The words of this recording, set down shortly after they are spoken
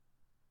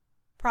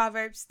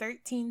Proverbs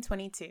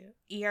 13:22,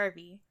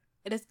 ERV.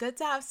 It is good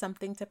to have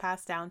something to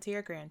pass down to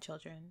your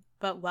grandchildren,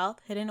 but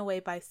wealth hidden away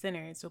by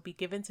sinners will be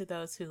given to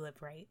those who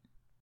live right.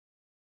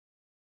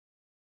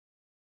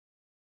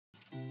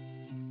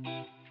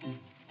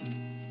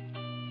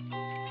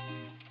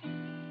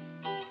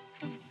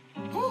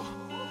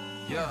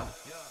 Yeah.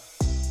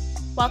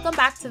 Welcome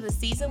back to the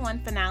Season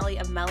 1 finale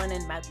of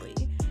Melanin Medley.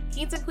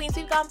 Kings and Queens,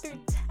 we've gone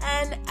through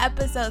 10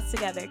 episodes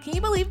together. Can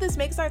you believe this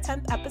makes our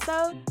 10th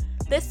episode?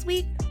 This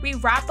week, we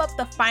wrap up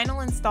the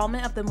final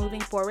installment of the Moving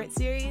Forward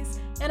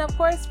series, and of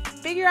course,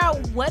 figure out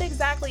what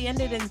exactly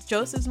ended in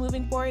Joseph's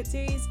Moving Forward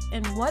series,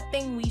 and what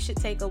thing we should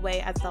take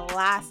away as the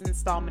last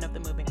installment of the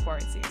Moving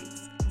Forward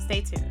series. Stay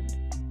tuned.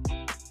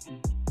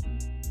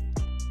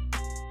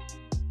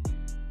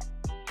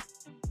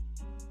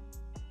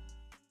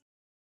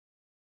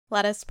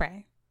 Let us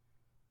pray.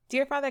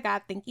 Dear Father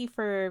God, thank you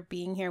for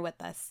being here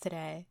with us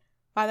today.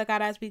 Father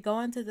God, as we go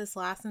into this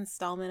last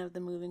installment of the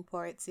Moving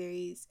Forward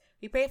series,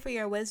 we pray for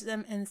your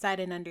wisdom, insight,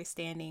 and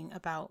understanding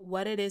about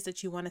what it is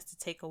that you want us to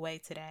take away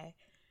today.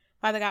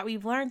 Father God,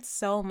 we've learned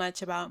so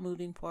much about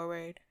moving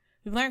forward.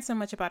 We've learned so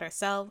much about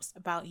ourselves,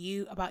 about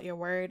you, about your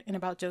word, and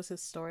about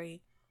Joseph's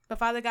story. But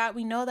Father God,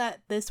 we know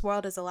that this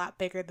world is a lot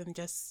bigger than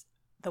just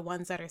the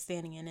ones that are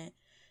standing in it.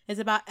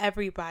 It's about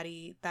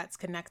everybody that's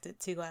connected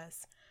to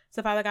us.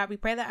 So Father God, we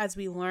pray that as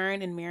we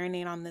learn and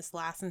marinate on this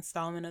last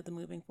installment of the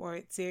Moving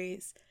Forward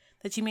series,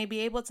 that you may be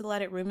able to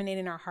let it ruminate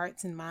in our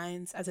hearts and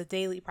minds as a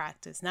daily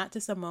practice, not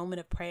just a moment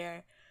of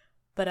prayer,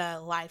 but a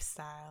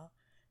lifestyle.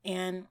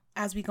 And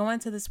as we go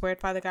into this word,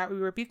 Father God, we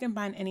rebuke and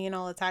bind any and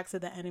all attacks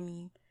of the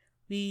enemy.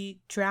 We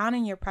drown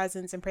in your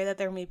presence and pray that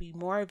there may be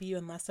more of you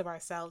and less of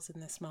ourselves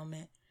in this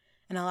moment,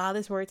 and allow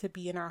this word to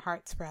be in our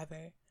hearts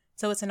forever.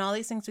 So it's in all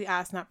these things we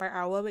ask, not by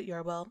our will, but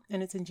your will.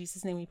 And it's in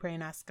Jesus' name we pray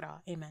and ask it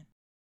all. Amen.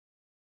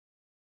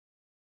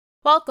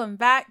 Welcome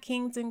back,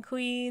 Kings and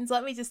Queens.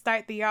 Let me just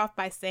start the year off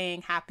by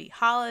saying happy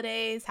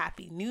holidays,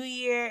 happy new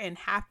year, and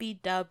happy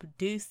Dub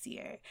Deuce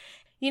year.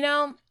 You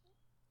know,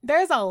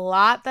 there's a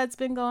lot that's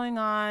been going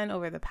on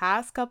over the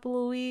past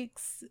couple of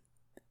weeks.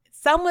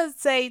 Some would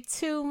say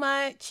too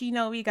much. You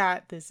know, we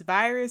got this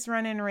virus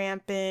running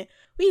rampant.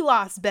 We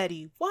lost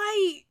Betty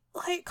White.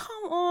 Like,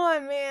 come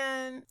on,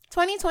 man.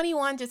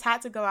 2021 just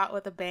had to go out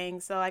with a bang,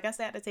 so I guess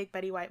they had to take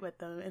Betty White with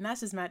them, and that's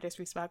just mad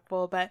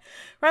disrespectful, but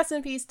rest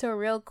in peace to a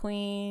real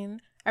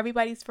queen.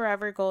 Everybody's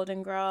forever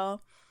golden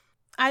girl.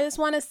 I just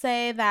want to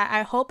say that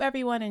I hope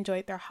everyone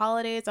enjoyed their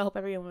holidays. I hope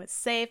everyone was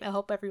safe. I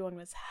hope everyone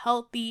was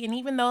healthy, and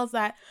even those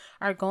that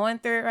are going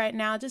through it right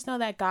now, just know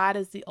that God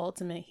is the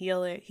ultimate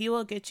healer. He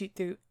will get you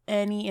through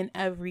any and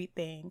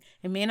everything.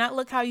 It may not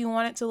look how you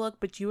want it to look,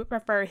 but you would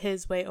prefer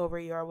his way over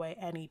your way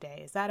any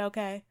day. Is that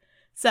okay?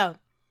 So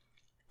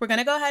we're going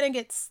to go ahead and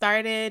get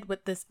started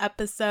with this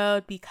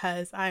episode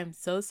because I'm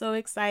so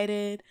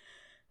excited.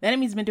 The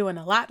enemy's been doing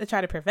a lot to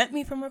try to prevent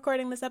me from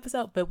recording this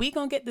episode, but we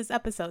going to get this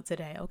episode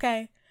today,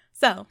 okay?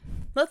 So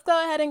let's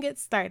go ahead and get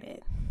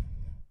started.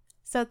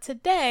 So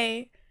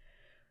today,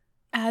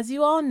 as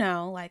you all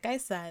know, like I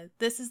said,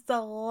 this is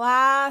the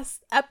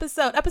last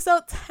episode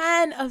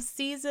 10 of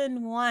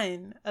season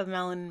 1 of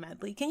Melanin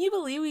Medley. Can you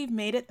believe we've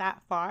made it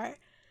that far?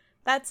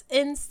 That's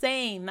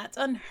insane. That's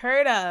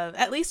unheard of.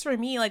 At least for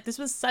me, like, this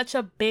was such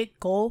a big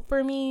goal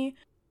for me.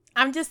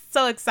 I'm just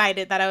so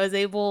excited that I was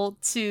able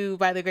to,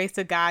 by the grace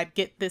of God,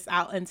 get this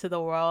out into the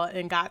world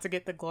and got to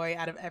get the glory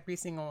out of every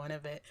single one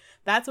of it.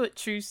 That's what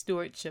true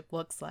stewardship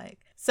looks like.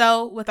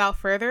 So without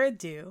further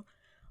ado,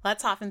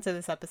 let's hop into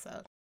this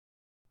episode.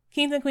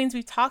 Kings and Queens,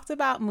 we've talked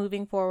about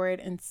moving forward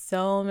in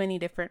so many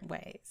different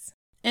ways.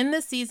 In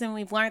this season,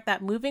 we've learned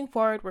that moving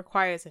forward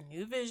requires a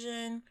new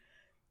vision,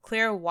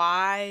 clear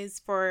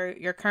whys for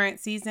your current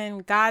season,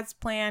 God's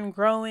plan,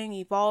 growing,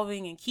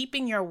 evolving, and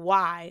keeping your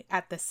why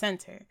at the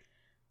center.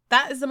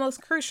 That is the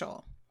most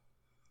crucial.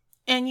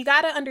 And you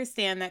got to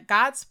understand that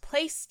God's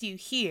placed you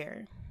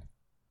here.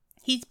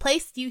 He's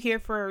placed you here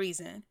for a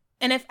reason.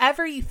 And if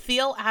ever you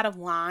feel out of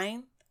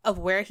line of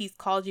where he's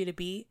called you to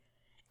be,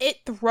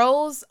 it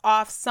throws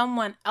off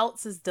someone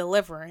else's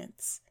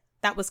deliverance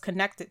that was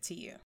connected to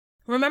you.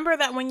 Remember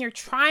that when you're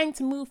trying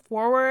to move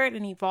forward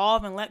and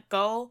evolve and let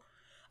go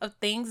of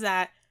things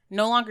that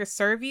no longer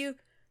serve you,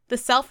 the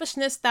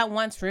selfishness that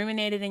once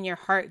ruminated in your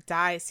heart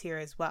dies here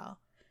as well.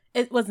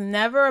 It was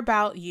never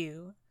about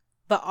you,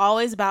 but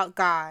always about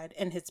God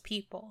and his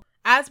people.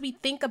 As we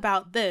think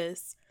about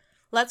this,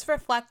 let's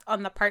reflect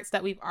on the parts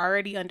that we've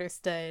already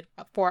understood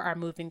for our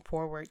moving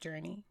forward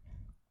journey.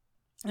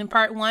 In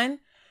part 1,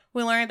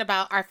 we learned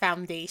about our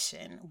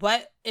foundation,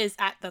 what is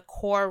at the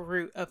core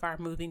root of our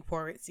moving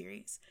forward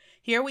series.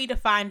 Here we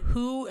define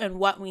who and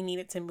what we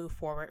needed to move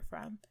forward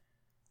from.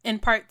 In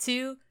part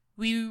 2,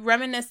 we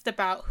reminisced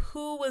about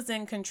who was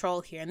in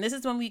control here. And this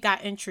is when we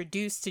got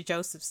introduced to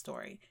Joseph's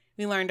story.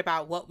 We learned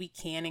about what we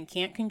can and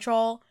can't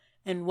control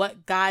and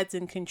what God's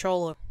in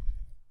control of.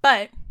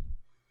 But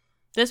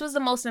this was the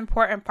most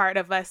important part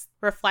of us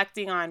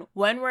reflecting on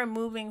when we're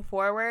moving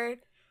forward,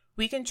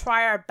 we can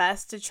try our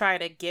best to try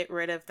to get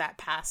rid of that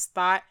past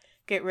thought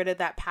get rid of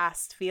that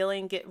past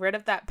feeling, get rid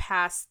of that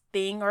past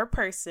thing or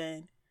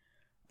person.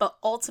 But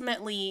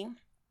ultimately,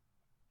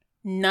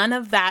 none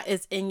of that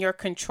is in your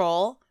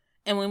control.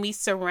 And when we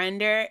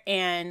surrender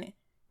and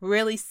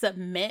really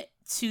submit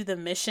to the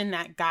mission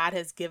that God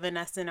has given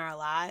us in our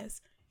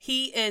lives,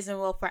 He is and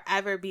will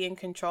forever be in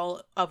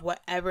control of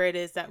whatever it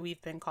is that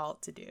we've been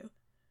called to do.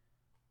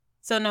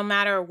 So no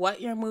matter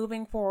what you're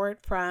moving forward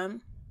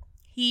from,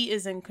 He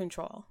is in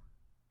control.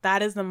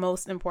 That is the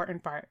most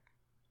important part.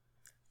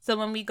 So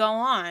when we go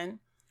on,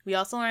 we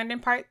also learned in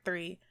part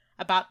 3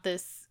 about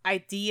this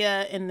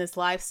idea and this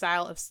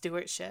lifestyle of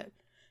stewardship.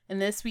 In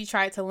this, we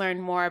tried to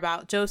learn more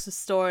about Joseph's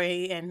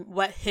story and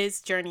what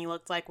his journey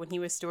looked like when he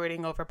was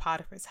stewarding over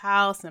Potiphar's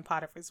house and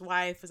Potiphar's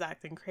wife was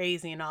acting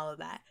crazy and all of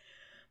that.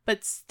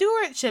 But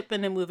stewardship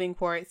in the Moving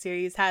Forward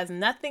series has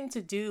nothing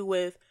to do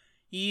with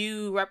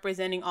you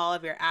representing all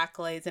of your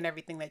accolades and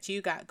everything that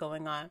you got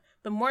going on,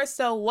 but more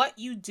so what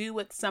you do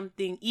with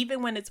something,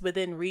 even when it's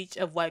within reach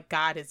of what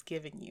God has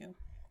given you.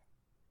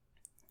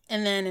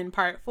 And then in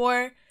part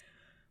 4,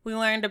 we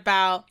learned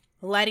about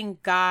letting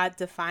God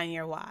define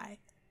your why.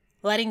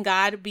 Letting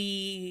God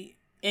be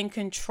in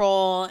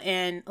control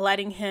and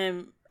letting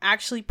Him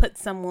actually put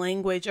some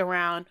language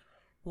around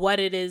what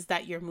it is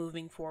that you're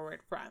moving forward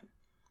from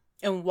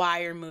and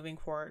why you're moving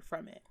forward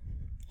from it.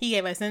 He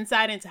gave us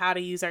insight into how to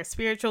use our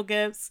spiritual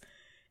gifts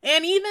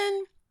and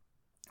even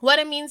what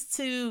it means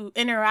to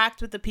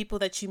interact with the people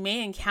that you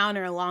may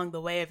encounter along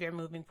the way of your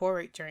moving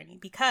forward journey.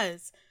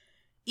 Because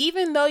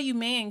even though you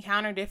may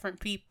encounter different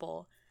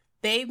people,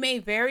 they may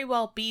very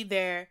well be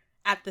there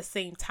at the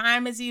same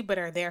time as you, but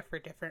are there for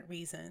different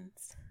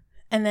reasons.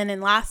 And then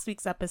in last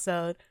week's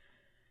episode,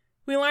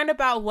 we learned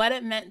about what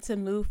it meant to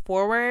move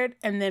forward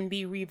and then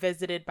be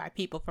revisited by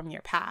people from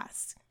your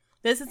past.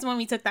 This is when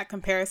we took that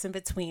comparison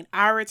between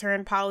our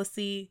return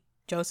policy,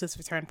 Joseph's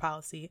return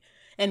policy,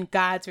 and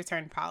God's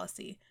return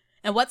policy.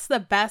 And what's the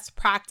best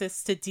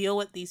practice to deal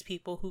with these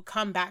people who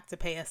come back to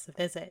pay us a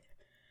visit?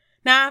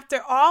 Now,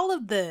 after all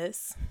of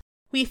this,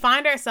 we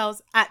find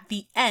ourselves at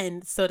the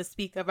end, so to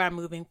speak, of our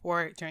moving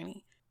forward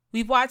journey.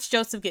 We've watched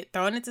Joseph get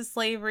thrown into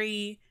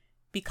slavery,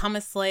 become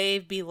a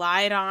slave, be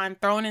lied on,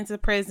 thrown into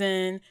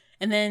prison.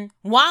 And then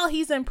while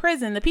he's in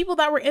prison, the people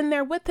that were in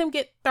there with him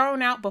get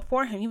thrown out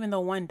before him, even though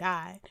one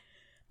died.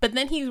 But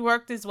then he's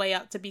worked his way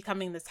up to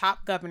becoming the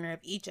top governor of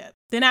Egypt.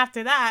 Then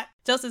after that,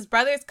 Joseph's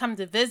brothers come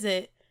to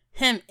visit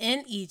him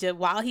in Egypt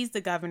while he's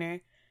the governor.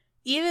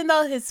 Even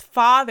though his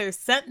father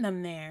sent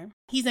them there,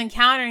 he's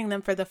encountering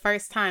them for the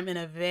first time in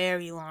a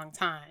very long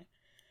time.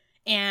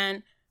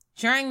 And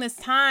during this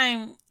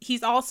time,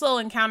 he's also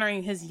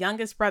encountering his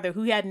youngest brother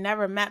who he had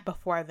never met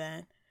before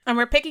then. And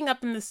we're picking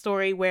up in the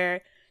story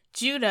where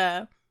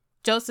Judah,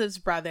 Joseph's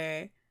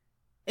brother,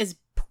 is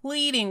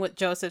pleading with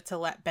Joseph to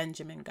let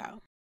Benjamin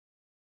go.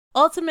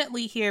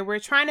 Ultimately here, we're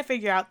trying to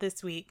figure out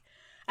this week,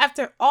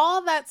 after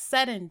all that's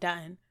said and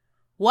done,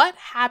 what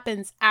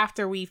happens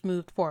after we've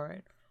moved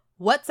forward?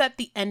 What's at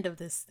the end of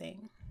this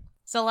thing?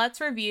 So let's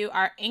review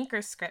our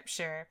anchor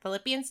scripture,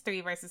 Philippians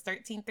 3 verses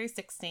 13 through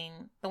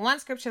 16, the one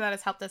scripture that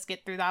has helped us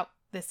get throughout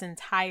this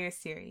entire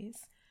series.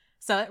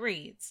 So it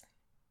reads,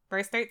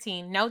 verse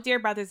 13, "No, dear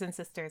brothers and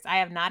sisters, I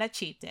have not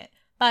achieved it,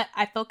 but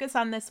I focus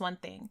on this one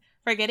thing,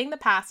 forgetting the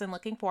past and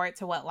looking forward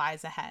to what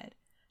lies ahead.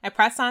 I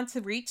press on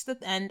to reach the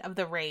end of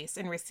the race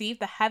and receive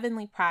the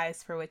heavenly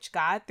prize for which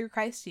God, through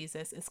Christ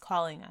Jesus, is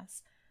calling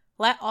us.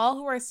 Let all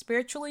who are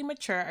spiritually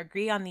mature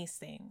agree on these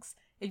things.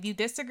 If you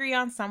disagree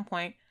on some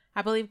point,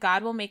 I believe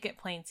God will make it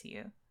plain to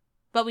you.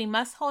 But we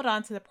must hold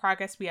on to the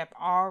progress we have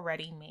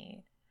already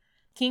made."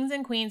 Kings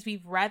and queens,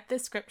 we've read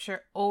this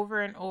scripture over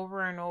and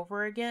over and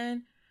over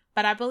again,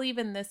 but I believe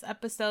in this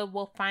episode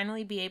we'll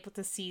finally be able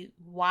to see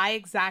why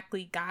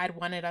exactly God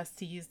wanted us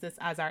to use this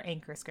as our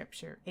anchor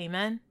scripture.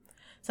 Amen?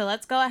 So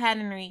let's go ahead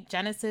and read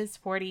Genesis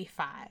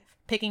 45,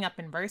 picking up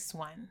in verse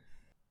 1.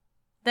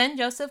 "Then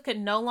Joseph could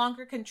no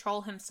longer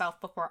control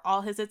himself before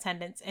all his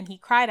attendants, and he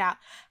cried out,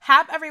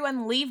 'Have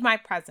everyone leave my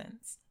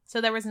presence.' So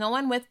there was no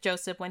one with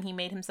Joseph when he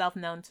made himself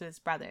known to his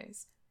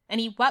brothers. And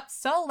he wept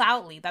so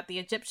loudly that the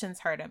Egyptians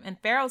heard him, and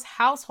Pharaoh's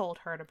household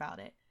heard about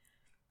it."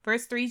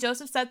 Verse 3,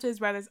 Joseph said to his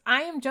brothers,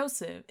 "I am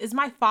Joseph. Is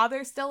my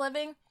father still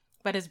living?"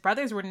 But his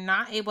brothers were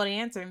not able to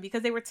answer him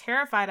because they were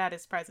terrified at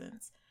his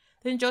presence.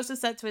 Then Joseph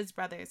said to his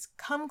brothers,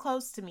 "Come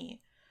close to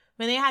me."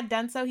 When they had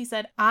done so, he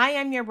said, "I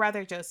am your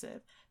brother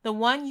Joseph, the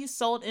one you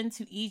sold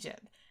into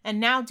Egypt. And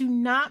now do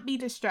not be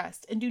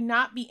distressed and do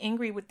not be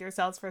angry with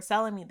yourselves for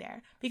selling me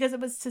there, because it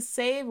was to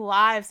save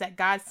lives that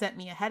God sent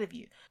me ahead of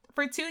you.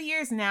 For 2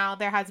 years now,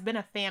 there has been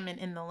a famine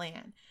in the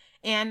land.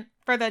 And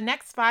for the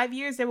next 5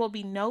 years, there will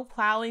be no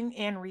plowing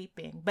and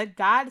reaping. But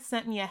God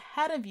sent me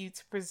ahead of you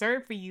to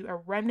preserve for you a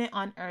remnant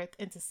on earth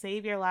and to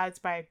save your lives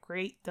by a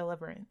great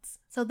deliverance.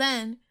 So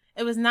then,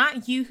 it was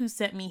not you who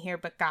sent me here,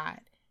 but God.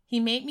 He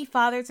made me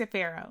father to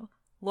Pharaoh,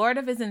 lord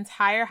of his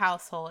entire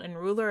household and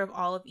ruler of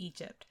all of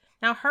Egypt.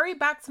 Now hurry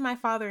back to my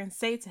father and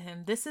say to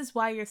him, 'This is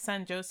why your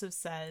son Joseph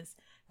says,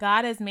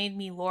 God has made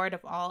me lord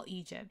of all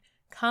Egypt.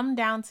 Come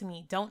down to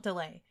me, don't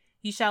delay.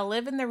 You shall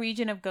live in the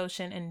region of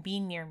Goshen and be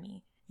near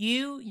me.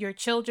 you, your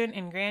children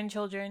and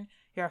grandchildren,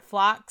 your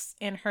flocks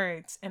and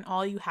herds, and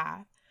all you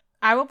have.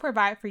 I will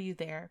provide for you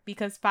there,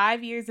 because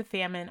 5 years of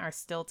famine are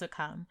still to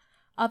come.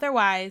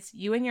 Otherwise,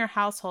 you and your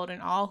household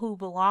and all who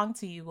belong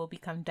to you will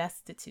become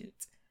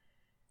destitute.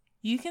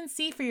 You can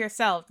see for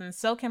yourselves, and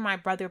so can my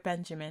brother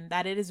Benjamin,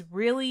 that it is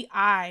really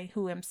I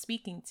who am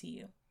speaking to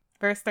you.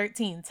 Verse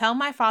 13, tell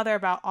my father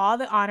about all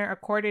the honor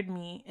accorded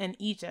me in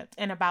Egypt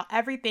and about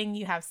everything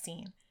you have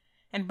seen,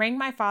 and bring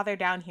my father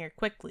down here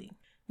quickly.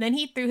 Then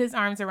he threw his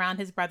arms around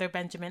his brother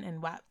Benjamin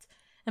and wept.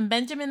 And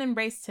Benjamin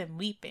embraced him,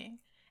 weeping.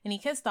 And he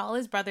kissed all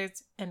his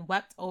brothers and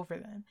wept over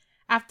them.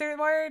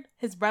 Afterward,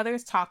 his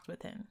brothers talked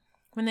with him.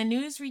 When the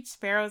news reached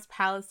Pharaoh's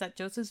palace that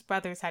Joseph's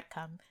brothers had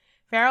come,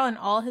 Pharaoh and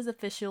all his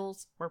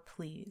officials were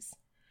pleased.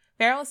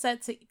 Pharaoh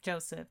said to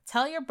Joseph,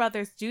 tell your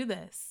brothers, do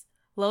this.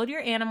 Load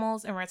your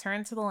animals and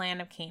return to the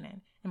land of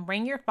Canaan, and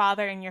bring your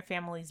father and your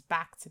families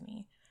back to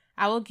me.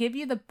 I will give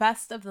you the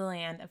best of the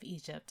land of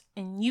Egypt,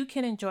 and you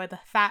can enjoy the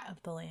fat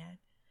of the land.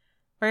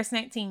 Verse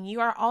 19, you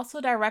are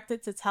also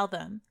directed to tell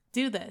them,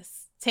 do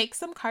this. Take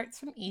some carts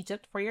from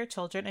Egypt for your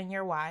children and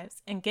your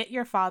wives, and get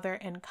your father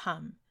and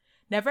come.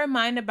 Never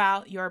mind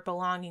about your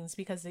belongings,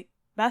 because the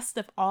best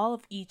of all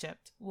of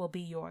Egypt will be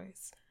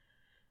yours.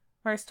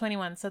 Verse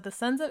 21, so the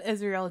sons of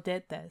Israel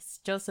did this.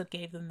 Joseph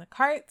gave them the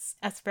carts,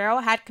 as Pharaoh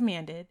had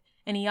commanded,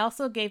 and he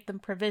also gave them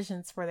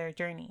provisions for their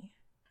journey.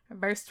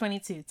 Verse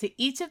 22,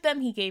 to each of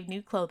them he gave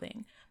new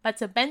clothing, but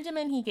to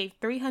Benjamin he gave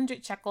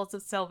 300 shekels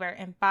of silver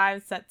and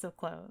 5 sets of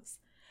clothes.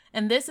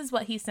 And this is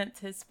what he sent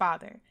to his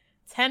father,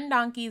 10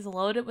 donkeys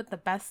loaded with the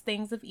best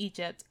things of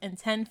Egypt, and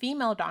 10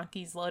 female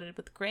donkeys loaded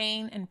with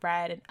grain and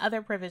bread and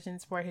other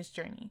provisions for his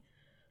journey.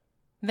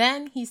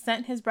 Then he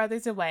sent his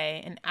brothers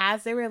away, and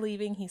as they were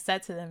leaving, he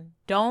said to them,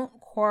 don't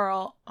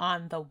quarrel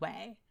on the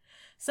way.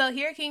 So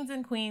here, kings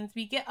and queens,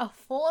 we get a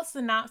full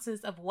synopsis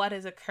of what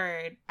has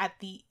occurred at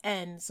the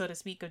end, so to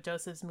speak, of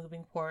Joseph's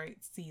moving forward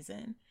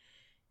season.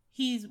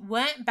 He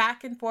went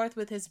back and forth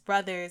with his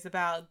brothers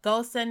about,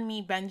 go send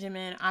me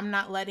Benjamin. I'm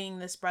not letting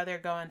this brother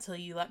go until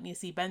you let me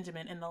see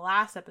Benjamin in the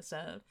last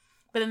episode.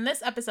 But in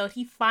this episode,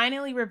 he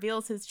finally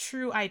reveals his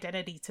true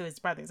identity to his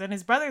brothers, and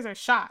his brothers are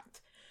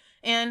shocked.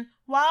 And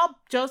while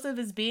Joseph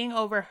is being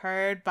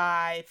overheard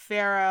by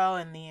Pharaoh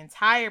and the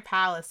entire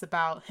palace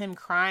about him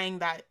crying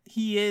that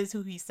he is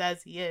who he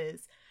says he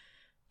is,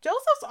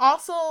 Joseph's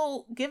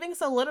also giving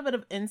us a little bit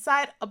of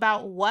insight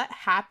about what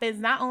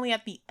happens not only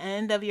at the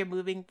end of your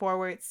moving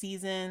forward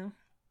season,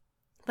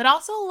 but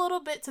also a little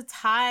bit to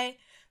tie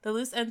the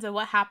loose ends of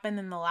what happened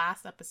in the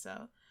last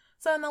episode.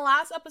 So in the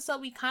last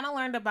episode, we kind of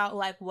learned about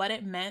like what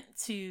it meant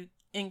to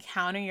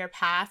encounter your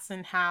past,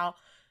 and how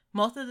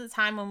most of the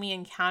time when we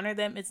encounter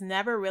them, it's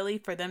never really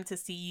for them to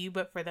see you,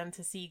 but for them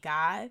to see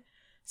God.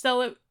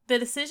 So the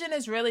decision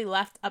is really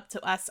left up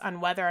to us on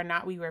whether or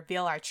not we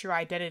reveal our true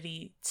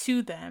identity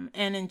to them.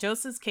 And in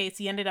Joseph's case,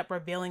 he ended up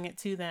revealing it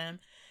to them.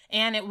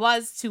 And it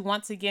was to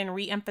once again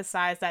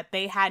reemphasize that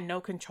they had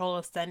no control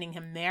of sending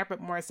him there, but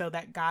more so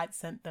that God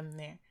sent them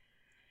there.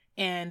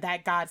 And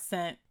that God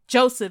sent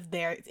Joseph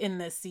there in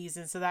this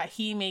season so that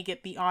he may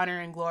get the honor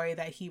and glory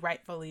that he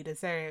rightfully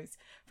deserves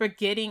for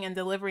getting and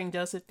delivering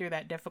Joseph through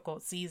that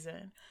difficult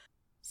season.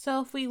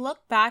 So if we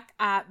look back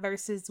at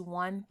verses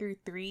 1 through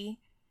 3,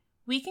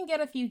 we can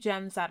get a few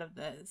gems out of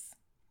this.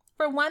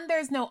 For one,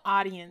 there's no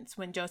audience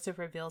when Joseph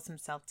reveals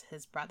himself to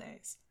his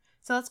brothers.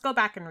 So let's go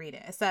back and read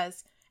it. It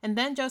says, and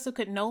then Joseph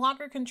could no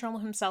longer control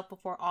himself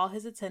before all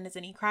his attendants,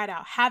 and he cried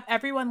out, have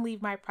everyone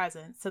leave my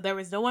presence. So there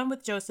was no one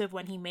with Joseph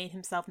when he made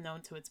himself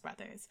known to his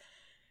brothers.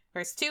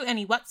 Verse 2, and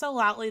he wept so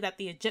loudly that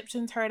the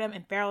Egyptians heard him,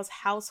 and Pharaoh's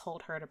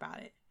household heard about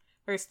it.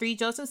 Verse 3,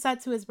 Joseph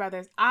said to his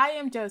brothers, I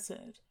am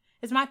Joseph.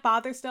 Is my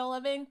father still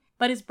living?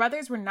 But his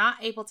brothers were not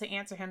able to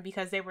answer him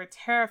because they were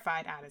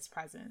terrified at his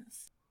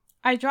presence.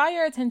 I draw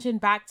your attention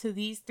back to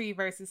these 3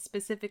 verses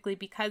specifically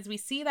because we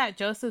see that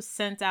Joseph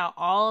sent out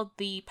all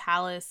the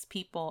palace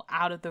people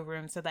out of the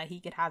room so that he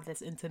could have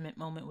this intimate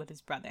moment with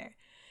his brother.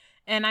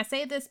 And I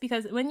say this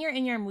because when you're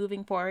in your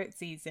moving forward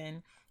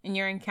season and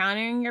you're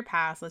encountering your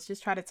past, let's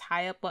just try to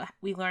tie up what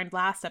we learned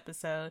last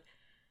episode.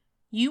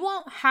 You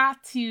won't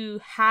have to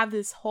have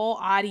this whole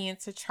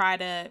audience to try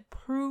to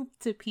prove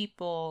to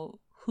people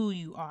who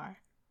you are,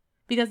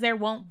 because there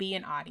won't be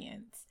an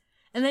audience.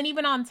 And then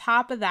even on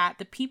top of that,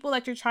 the people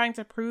that you're trying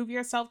to prove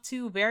yourself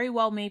to very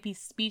well may be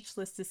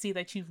speechless to see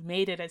that you've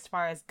made it as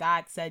far as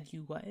God said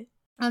you would.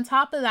 On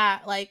top of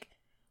that, like,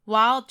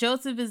 while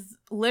Joseph is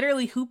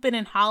literally hooping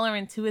and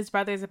hollering to his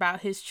brothers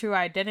about his true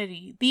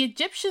identity, the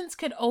Egyptians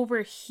could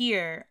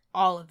overhear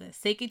all of this.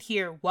 They could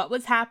hear what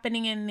was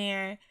happening in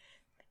there,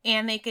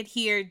 and they could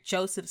hear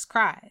Joseph's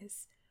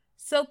cries.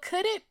 So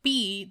could it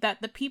be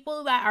that the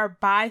people that are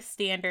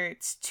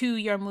bystanders to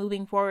your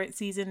moving forward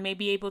season may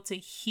be able to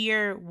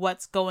hear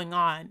what's going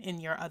on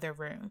in your other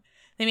room?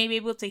 They may be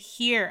able to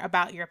hear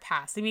about your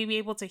past. They may be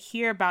able to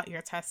hear about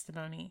your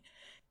testimony.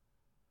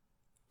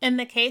 In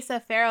the case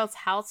of Pharaoh's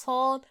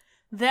household,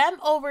 them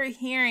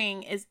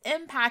overhearing is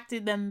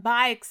impacted them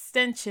by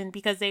extension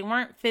because they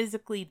weren't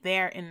physically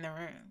there in the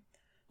room.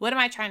 What am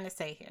I trying to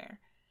say here?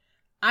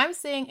 I'm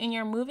saying in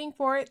your moving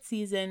forward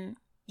season,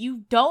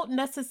 you don't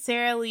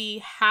necessarily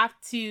have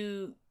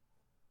to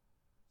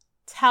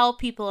tell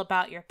people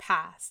about your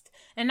past.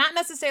 And not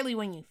necessarily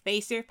when you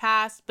face your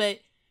past, but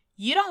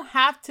you don't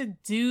have to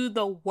do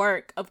the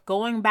work of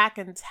going back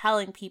and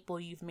telling people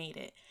you've made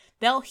it.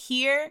 They'll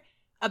hear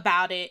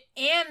about it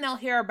and they'll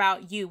hear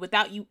about you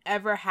without you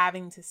ever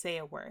having to say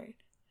a word.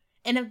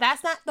 And if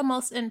that's not the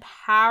most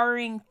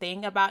empowering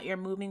thing about your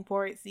moving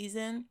forward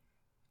season,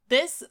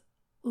 this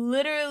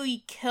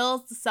literally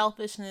kills the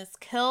selfishness,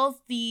 kills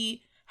the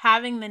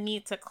having the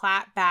need to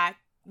clap back.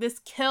 This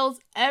kills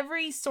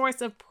every source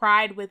of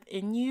pride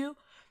within you,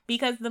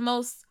 because the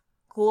most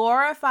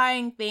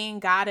glorifying thing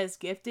God has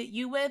gifted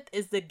you with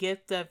is the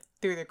gift of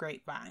through the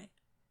grapevine.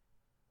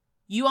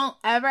 You won't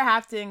ever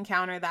have to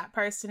encounter that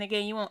person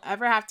again. You won't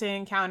ever have to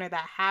encounter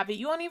that habit.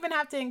 You won't even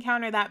have to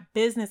encounter that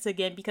business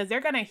again, because they're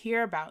going to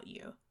hear about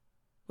you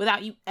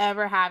without you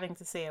ever having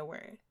to say a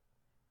word.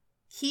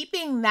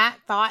 Keeping that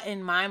thought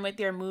in mind with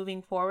your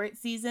moving forward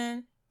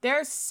season, there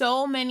are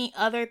so many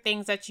other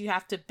things that you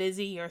have to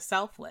busy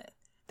yourself with.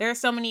 There are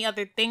so many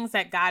other things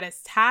that God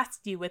has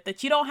tasked you with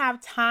that you don't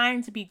have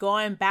time to be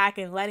going back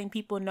and letting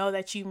people know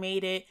that you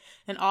made it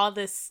and all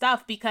this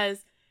stuff,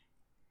 because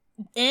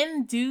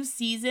in due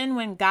season,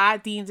 when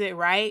God deems it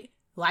right,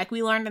 like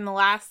we learned in the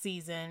last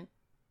season,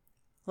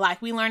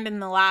 like we learned in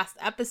the last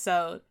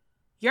episode,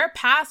 your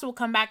past will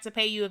come back to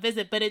pay you a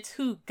visit, but it's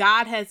who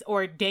God has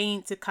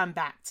ordained to come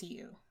back to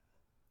you.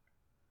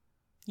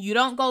 You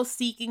don't go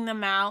seeking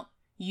them out.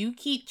 You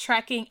keep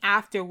trekking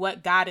after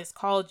what God has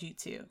called you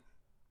to.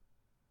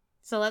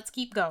 So let's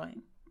keep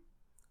going.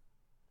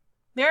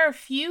 There are a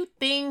few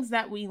things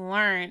that we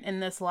learned in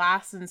this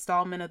last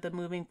installment of the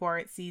moving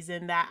forward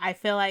season that I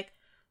feel like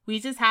we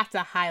just have to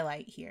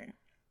highlight here.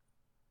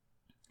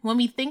 When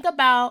we think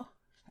about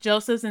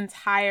Joseph's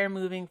entire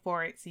moving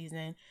forward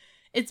season,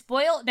 it's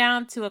boiled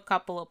down to a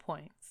couple of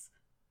points.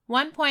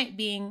 One point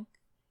being,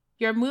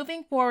 your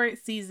moving forward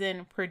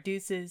season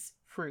produces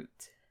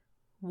fruit.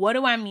 What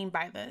do I mean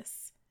by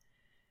this?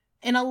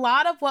 In a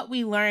lot of what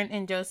we learned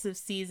in Joseph's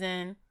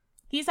season,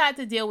 he's had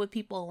to deal with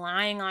people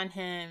lying on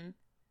him,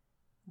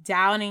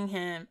 doubting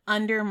him,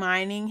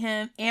 undermining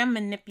him, and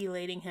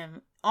manipulating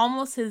him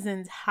almost his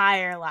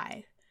entire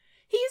life.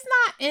 He's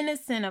not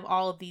innocent of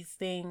all of these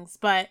things,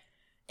 but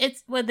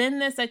it's within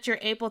this that you're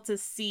able to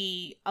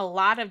see a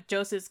lot of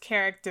Joseph's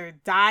character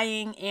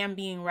dying and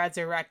being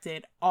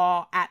resurrected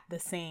all at the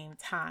same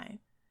time.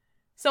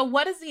 So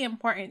what is the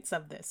importance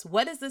of this?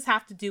 What does this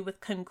have to do with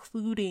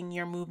concluding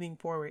your moving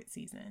forward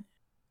season?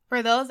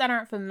 For those that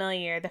aren't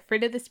familiar, the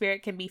fruit of the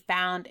Spirit can be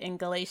found in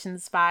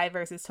Galatians 5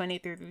 verses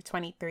 23 through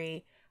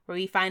 23, where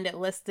we find it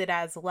listed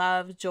as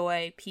love,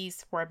 joy,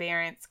 peace,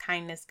 forbearance,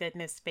 kindness,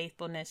 goodness,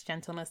 faithfulness,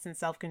 gentleness, and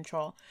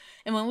self-control.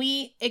 And when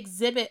we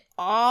exhibit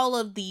all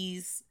of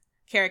these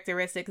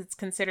characteristics, it's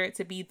considered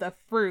to be the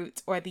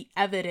fruit or the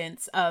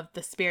evidence of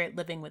the Spirit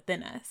living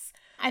within us.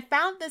 I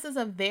found this is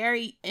a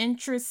very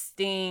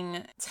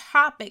interesting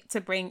topic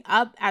to bring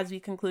up as we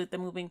conclude the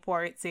Moving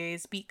Forward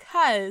series,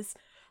 because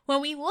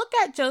when we look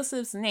at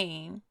Joseph's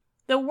name,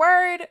 the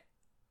word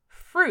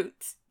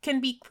fruit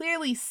can be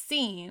clearly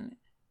seen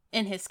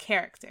in his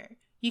character.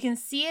 You can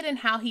see it in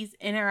how he's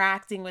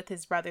interacting with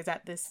his brothers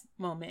at this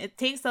moment. It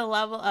takes a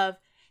level of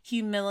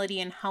humility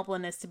and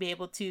humbleness to be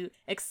able to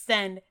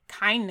extend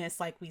kindness,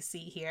 like we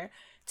see here,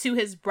 to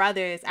his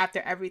brothers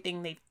after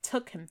everything they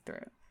took him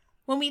through.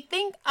 When we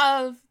think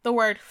of the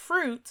word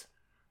fruit,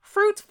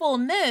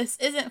 fruitfulness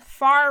isn't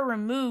far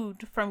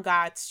removed from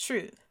God's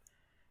truth.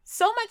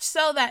 So much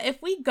so that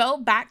if we go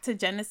back to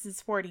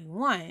Genesis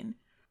 41,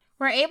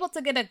 we're able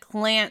to get a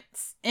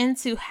glance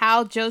into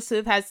how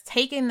Joseph has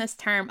taken this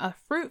term of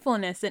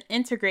fruitfulness and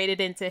integrated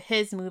into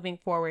his moving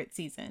forward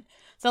season.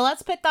 So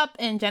let's pick up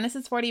in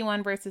Genesis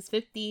 41 verses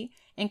 50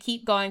 and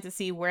keep going to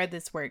see where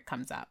this word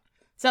comes up.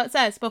 So it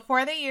says,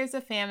 before the years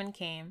of famine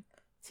came,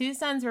 2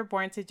 sons were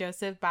born to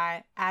Joseph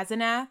by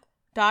Asenath,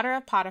 daughter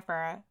of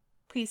Potiphar,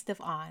 priest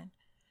of On.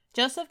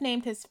 Joseph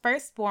named his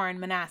firstborn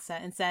Manasseh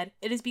and said,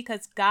 it is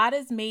because God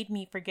has made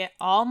me forget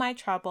all my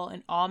trouble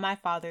and all my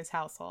father's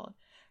household.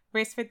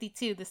 Verse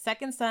 52, the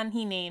second son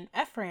he named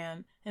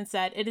Ephraim and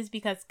said, it is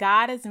because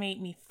God has made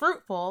me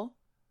fruitful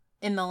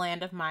in the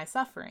land of my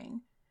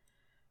suffering.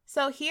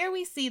 So here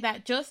we see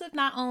that Joseph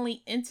not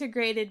only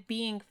integrated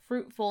being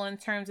fruitful in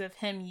terms of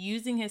him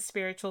using his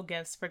spiritual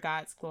gifts for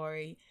God's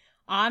glory,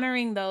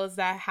 honoring those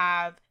that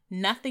have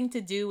nothing to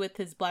do with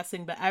his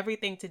blessing, but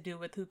everything to do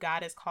with who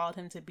God has called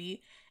him to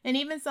be, and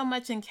even so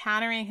much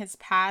encountering his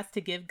past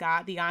to give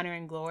God the honor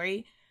and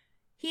glory.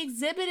 He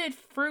exhibited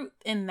fruit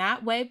in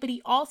that way, but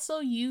he also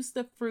used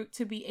the fruit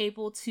to be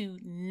able to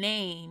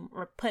name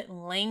or put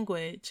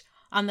language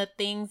on the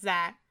things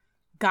that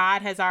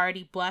God has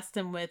already blessed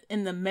him with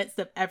in the midst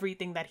of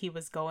everything that he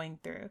was going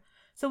through.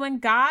 So when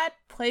God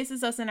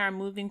places us in our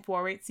moving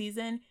forward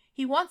season,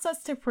 he wants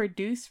us to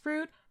produce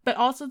fruit, but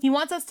also he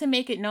wants us to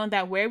make it known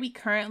that where we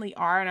currently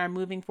are in our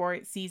moving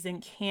forward season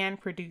can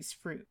produce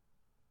fruit.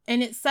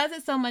 And it says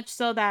it so much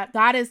so that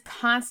God is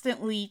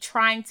constantly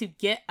trying to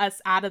get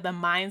us out of the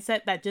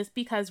mindset that just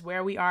because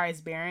where we are is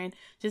barren,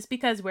 just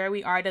because where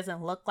we are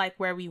doesn't look like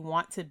where we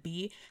want to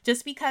be,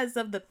 just because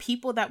of the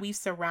people that we've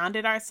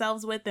surrounded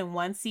ourselves with in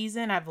one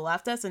season have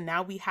left us and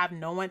now we have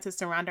no one to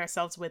surround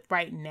ourselves with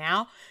right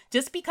now,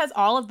 just because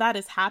all of that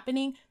is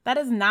happening, that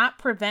does not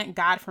prevent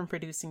God from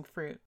producing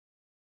fruit.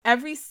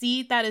 Every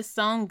seed that is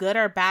sown, good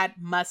or bad,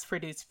 must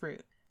produce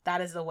fruit. That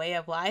is the way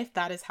of life.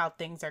 That is how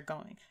things are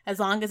going.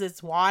 As long as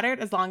it's watered,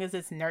 as long as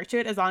it's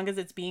nurtured, as long as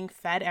it's being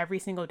fed every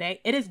single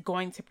day, it is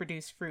going to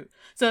produce fruit.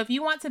 So if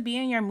you want to be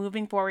in your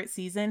moving forward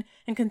season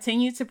and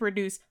continue to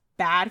produce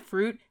bad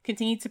fruit,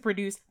 continue to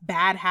produce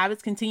bad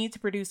habits, continue to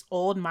produce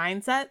old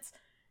mindsets,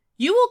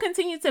 you will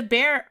continue to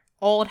bear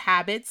old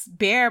habits,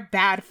 bear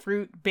bad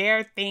fruit,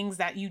 bear things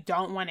that you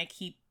don't want to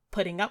keep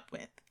putting up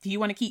with. Do you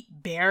want to keep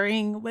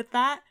bearing with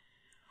that?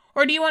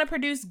 Or do you want to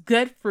produce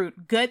good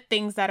fruit, good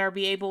things that are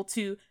be able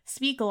to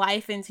speak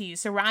life into you?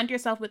 Surround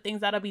yourself with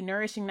things that'll be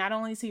nourishing not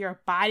only to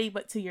your body,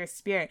 but to your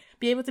spirit.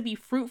 Be able to be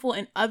fruitful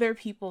in other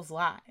people's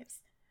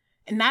lives.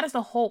 And that is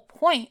the whole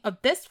point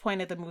of this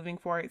point of the Moving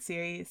Forward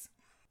series.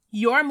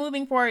 Your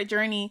moving forward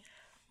journey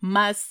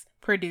must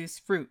produce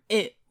fruit.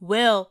 It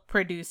will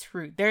produce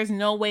fruit. There's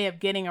no way of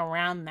getting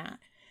around that.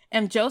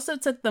 And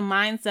Joseph took the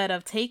mindset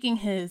of taking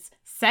his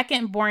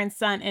second-born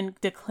son and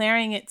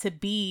declaring it to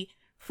be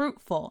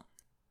fruitful.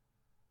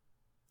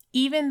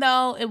 Even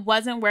though it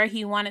wasn't where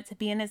he wanted to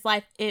be in his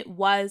life, it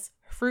was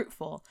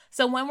fruitful.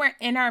 So when we're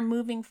in our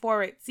moving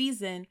forward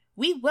season,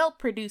 we will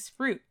produce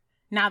fruit.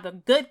 Now, the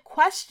good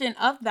question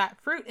of that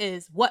fruit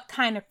is, what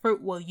kind of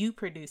fruit will you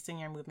produce in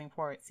your moving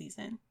forward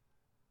season?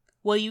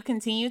 Will you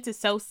continue to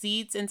sow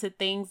seeds into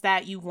things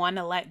that you want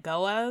to let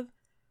go of?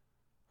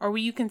 Or will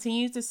you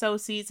continue to sow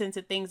seeds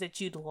into things that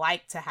you'd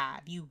like to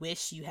have, you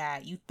wish you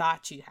had, you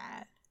thought you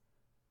had?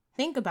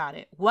 Think about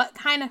it. What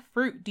kind of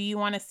fruit do you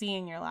want to see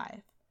in your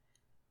life?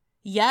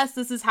 Yes,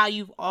 this is how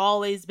you've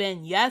always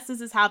been. Yes, this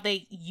is how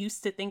they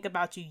used to think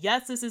about you.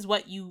 Yes, this is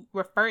what you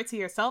refer to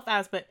yourself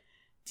as, but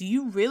do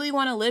you really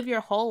want to live your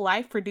whole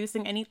life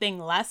producing anything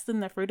less than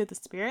the fruit of the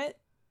Spirit?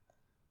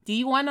 Do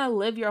you want to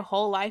live your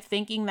whole life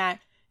thinking that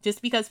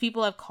just because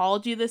people have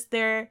called you this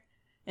their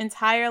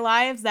entire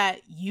lives,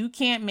 that you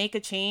can't make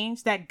a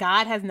change, that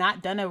God has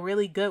not done a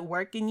really good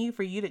work in you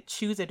for you to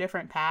choose a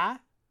different path?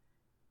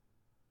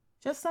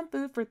 Just some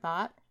food for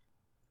thought.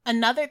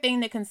 Another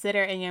thing to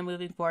consider in your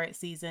moving forward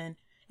season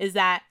is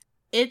that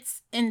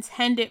it's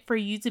intended for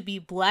you to be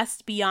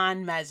blessed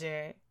beyond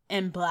measure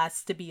and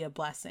blessed to be a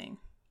blessing.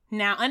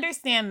 Now,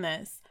 understand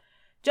this.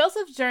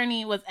 Joseph's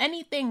journey was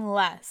anything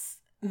less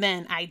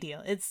than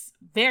ideal. It's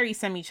very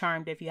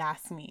semi-charmed if you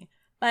ask me.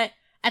 But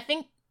I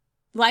think,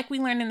 like we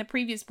learned in the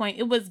previous point,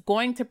 it was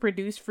going to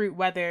produce fruit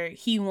whether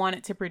he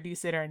wanted to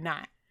produce it or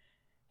not.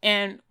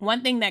 And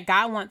one thing that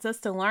God wants us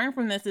to learn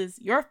from this is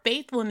your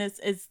faithfulness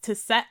is to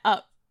set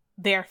up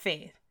their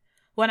faith.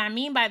 What I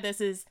mean by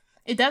this is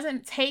it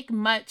doesn't take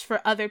much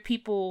for other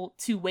people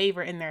to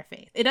waver in their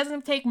faith. It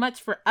doesn't take much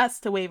for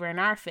us to waver in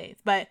our faith,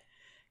 but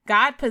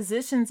God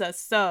positions us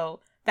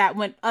so that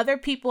when other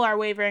people are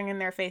wavering in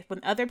their faith,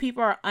 when other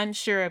people are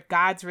unsure if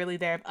God's really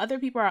there, if other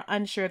people are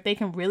unsure if they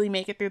can really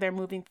make it through their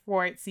moving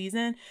forward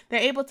season,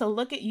 they're able to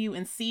look at you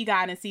and see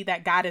God and see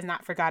that God is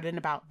not forgotten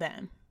about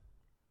them.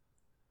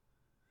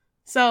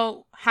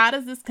 So how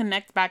does this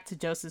connect back to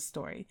Joseph's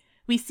story?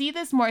 We see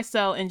this more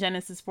so in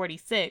Genesis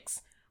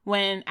 46,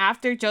 when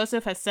after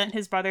Joseph has sent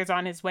his brothers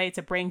on his way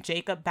to bring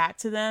Jacob back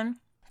to them,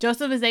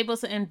 Joseph is able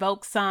to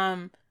invoke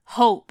some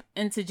hope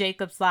into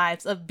Jacob's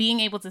lives of being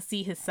able to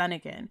see his son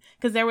again.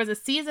 Because there was a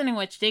season in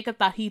which Jacob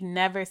thought he'd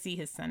never see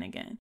his son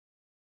again.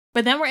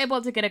 But then we're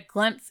able to get a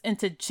glimpse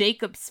into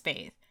Jacob's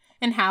faith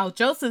and how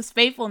Joseph's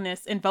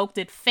faithfulness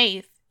invoked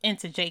faith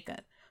into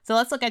Jacob. So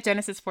let's look at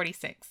Genesis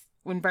 46,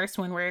 when verse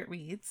 1 where it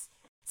reads,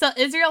 "So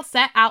Israel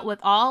set out with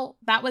all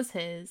that was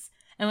his,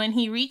 and when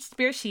he reached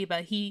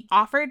Beersheba, he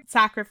offered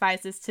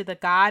sacrifices to the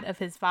God of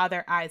his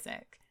father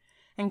Isaac.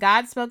 And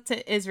God spoke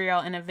to Israel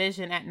in a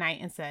vision at night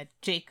and said,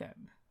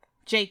 'Jacob,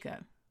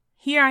 Jacob.'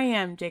 'Here I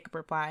am,' Jacob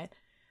replied.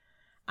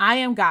 'I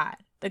am God,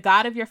 the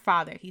God of your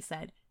father,' he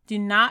said. 'Do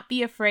not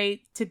be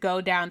afraid to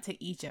go down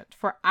to Egypt,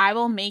 for I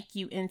will make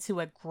you into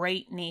a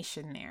great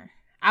nation there.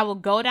 I will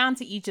go down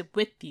to Egypt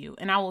with you,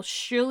 and I will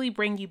surely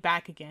bring you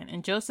back again,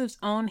 and Joseph's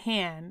own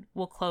hand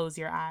will close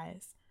your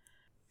eyes.'"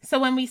 So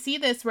when we see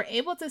this, we're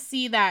able to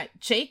see that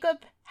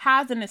Jacob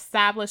has an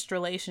established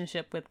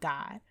relationship with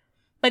God.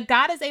 But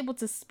God is able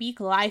to speak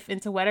life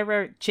into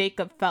whatever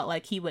Jacob felt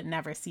like he would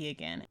never see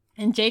again.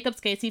 In Jacob's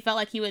case, he felt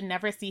like he would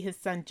never see his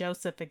son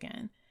Joseph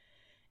again.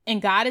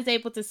 And God is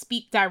able to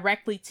speak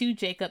directly to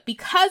Jacob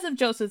because of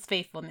Joseph's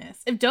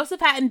faithfulness. If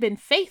Joseph hadn't been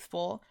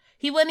faithful,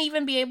 he wouldn't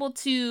even be able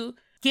to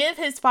give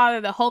his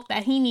father the hope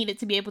that he needed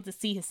to be able to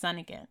see his son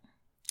again.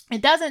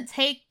 It doesn't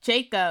take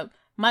Jacob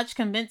much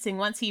convincing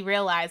once he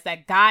realized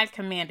that God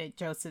commanded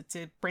Joseph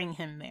to bring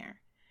him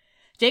there.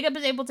 Jacob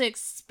is able to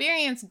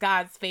experience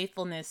God's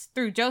faithfulness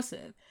through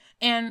Joseph.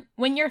 And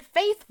when you're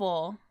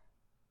faithful,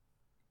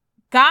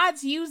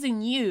 God's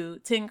using you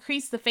to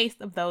increase the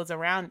faith of those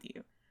around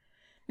you.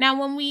 Now,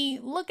 when we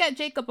look at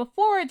Jacob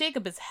before,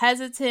 Jacob is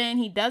hesitant.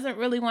 He doesn't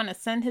really want to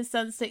send his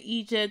sons to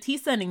Egypt.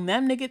 He's sending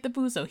them to get the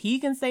food so he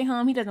can stay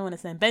home. He doesn't want to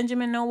send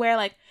Benjamin nowhere.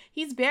 Like,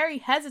 he's very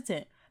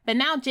hesitant. But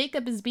now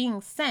Jacob is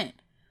being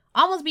sent,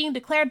 almost being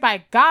declared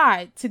by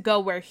God to go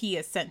where he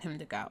has sent him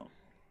to go.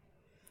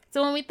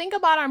 So when we think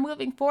about our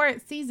moving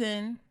forward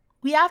season,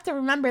 we have to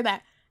remember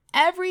that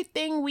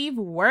everything we've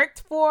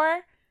worked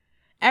for,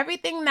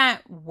 everything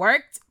that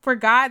worked for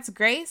God's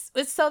grace,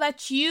 is so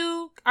that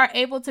you are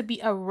able to be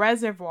a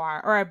reservoir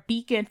or a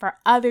beacon for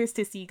others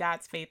to see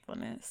God's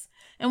faithfulness.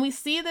 And we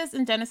see this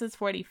in Genesis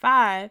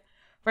 45,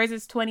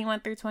 verses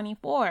 21 through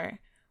 24,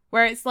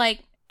 where it's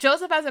like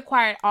Joseph has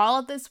acquired all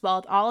of this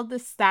wealth, all of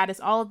this status,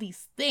 all of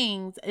these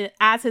things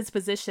as his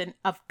position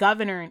of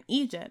governor in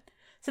Egypt,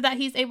 so that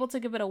he's able to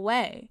give it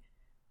away.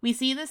 We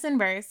see this in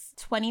verse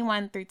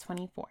 21 through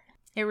 24.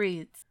 It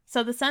reads,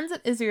 "So the sons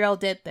of Israel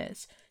did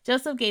this.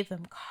 Joseph gave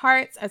them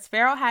carts as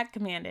Pharaoh had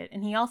commanded,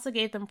 and he also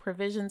gave them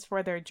provisions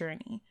for their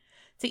journey.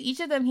 To each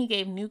of them he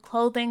gave new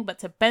clothing, but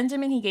to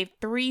Benjamin he gave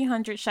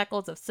 300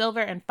 shekels of silver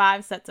and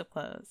 5 sets of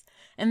clothes.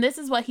 And this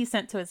is what he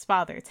sent to his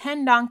father: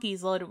 10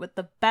 donkeys loaded with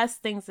the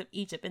best things of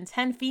Egypt, and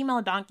 10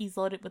 female donkeys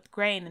loaded with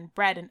grain and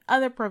bread and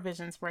other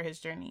provisions for his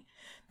journey.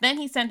 Then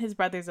he sent his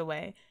brothers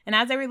away, and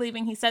as they were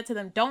leaving, he said to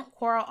them, 'Don't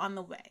quarrel on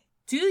the way.'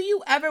 Do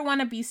you ever want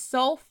to be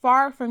so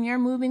far from your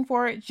moving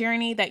forward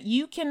journey that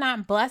you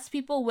cannot bless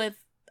people with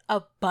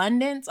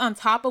abundance on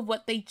top of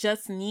what they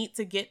just need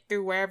to get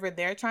through wherever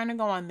they're trying to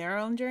go on their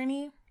own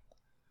journey?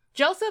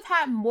 Joseph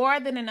had more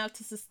than enough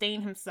to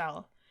sustain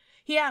himself.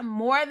 He had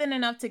more than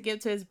enough to give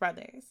to his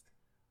brothers.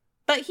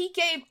 But he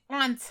gave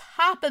on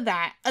top of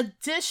that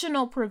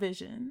additional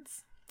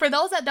provisions. For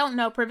those that don't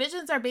know,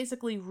 provisions are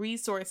basically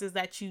resources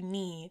that you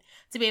need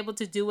to be able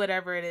to do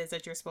whatever it is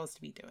that you're supposed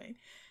to be doing.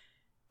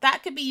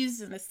 That could be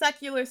used in a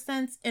secular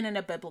sense and in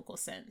a biblical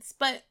sense.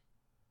 But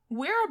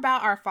we're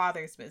about our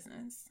Father's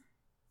business.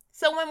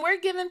 So when we're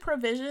given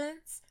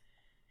provisions,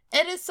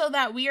 it is so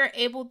that we are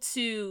able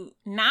to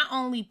not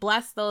only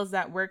bless those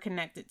that we're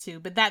connected to,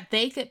 but that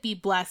they could be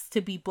blessed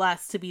to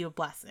be a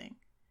blessing.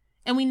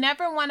 And we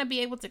never want to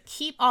be able to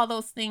keep all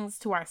those things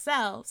to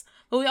ourselves,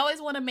 but we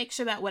always want to make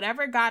sure that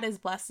whatever God is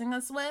blessing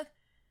us with,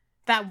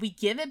 that we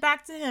give it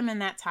back to him in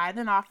that tithe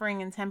and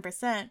offering and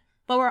 10%,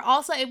 but we're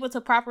also able to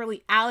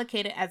properly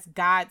allocate it as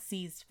God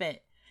sees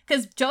fit.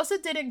 Because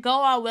Joseph didn't go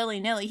all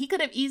willy-nilly. He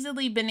could have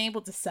easily been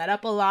able to set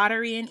up a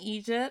lottery in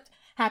Egypt,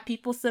 have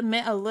people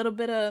submit a little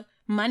bit of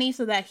money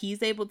so that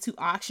he's able to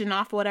auction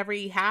off whatever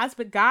he has,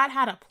 but God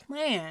had a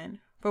plan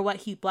for what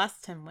he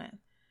blessed him with.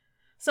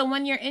 So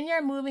when you're in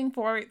your moving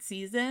forward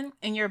season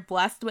and you're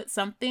blessed with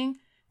something,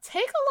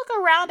 take a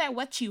look around at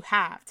what you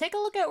have. Take a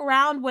look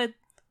around with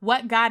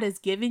what God has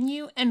given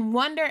you and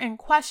wonder and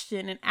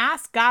question and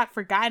ask God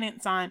for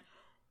guidance on,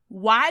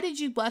 why did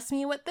you bless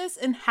me with this,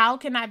 and how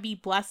can I be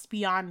blessed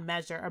beyond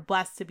measure or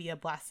blessed to be a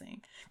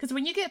blessing? Because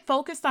when you get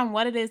focused on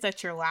what it is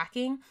that you're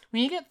lacking,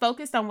 when you get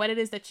focused on what it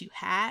is that you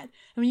had, and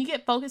when you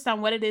get focused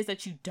on what it is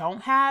that you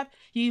don't have,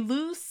 you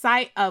lose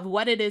sight of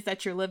what it is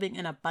that you're living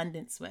in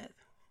abundance with.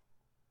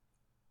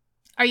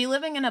 Are you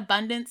living in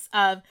abundance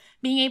of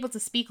being able to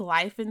speak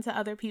life into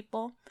other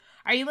people?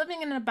 Are you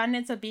living in an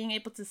abundance of being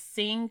able to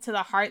sing to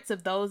the hearts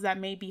of those that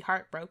may be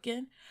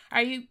heartbroken?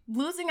 Are you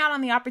losing out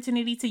on the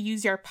opportunity to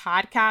use your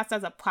podcast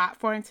as a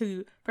platform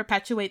to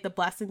perpetuate the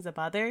blessings of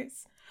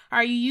others?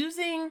 Are you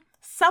using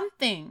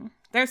something?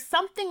 There's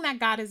something that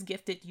God has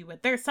gifted you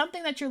with. There's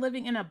something that you're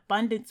living in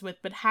abundance with,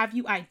 but have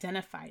you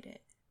identified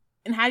it?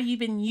 And have you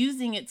been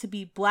using it to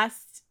be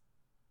blessed,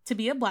 to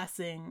be a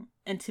blessing,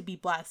 and to be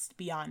blessed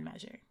beyond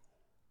measure?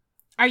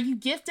 Are you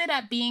gifted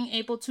at being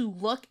able to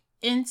look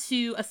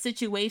into a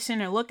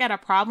situation or look at a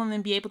problem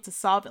and be able to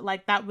solve it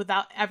like that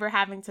without ever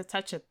having to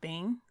touch a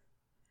thing?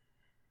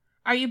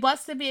 Are you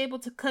blessed to be able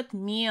to cook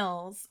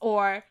meals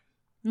or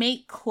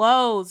make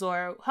clothes,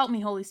 or help me,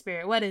 Holy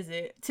Spirit, what is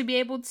it? To be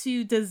able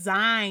to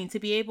design, to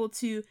be able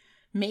to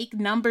make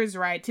numbers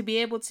right, to be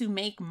able to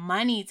make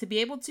money, to be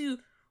able to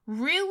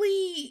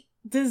really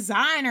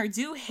design or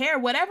do hair,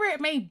 whatever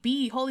it may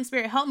be. Holy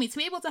Spirit, help me to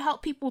be able to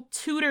help people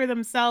tutor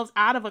themselves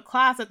out of a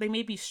class that they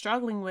may be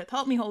struggling with.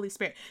 Help me, Holy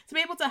Spirit, to be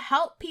able to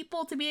help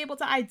people to be able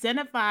to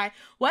identify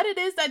what it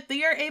is that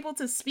they are able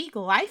to speak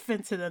life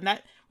into them,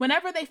 that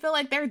whenever they feel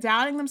like they're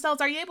doubting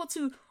themselves, are you able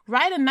to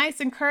write a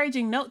nice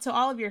encouraging note to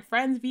all of your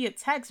friends via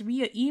text,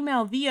 via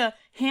email, via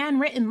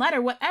handwritten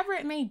letter, whatever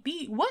it may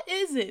be? What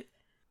is it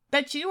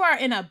that you are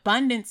in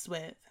abundance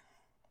with,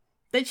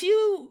 that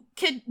you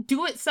could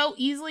do it so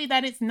easily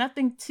that it's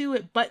nothing to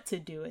it but to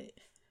do it?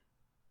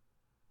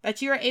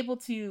 That you are able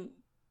to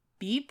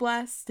be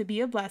blessed, to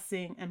be a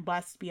blessing, and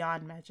blessed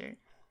beyond measure.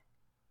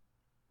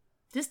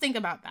 Just think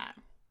about that.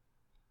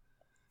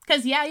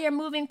 Because yeah, you're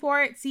moving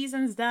forward,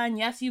 season's done.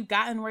 Yes, you've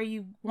gotten where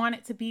you want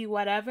it to be,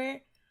 whatever.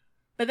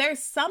 But there's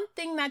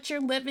something that you're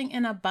living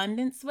in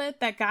abundance with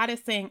that God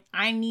is saying,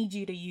 I need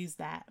you to use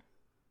that.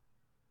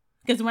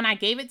 Because when I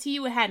gave it to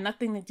you, it had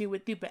nothing to do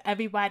with you, but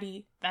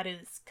everybody that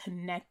is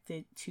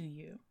connected to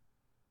you.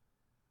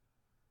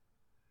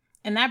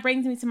 And that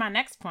brings me to my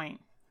next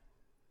point.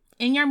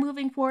 In your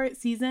moving forward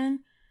season,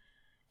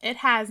 it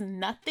has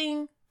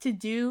nothing to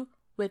do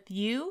with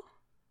you,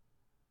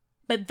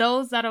 but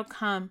those that'll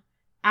come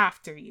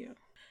after you.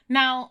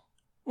 Now,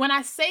 when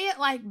I say it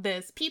like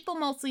this, people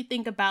mostly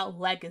think about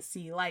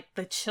legacy, like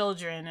the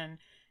children and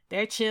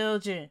their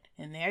children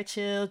and their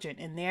children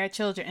and their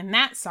children and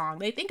that song.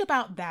 They think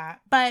about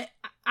that. But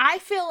I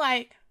feel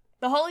like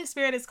the Holy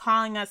Spirit is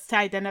calling us to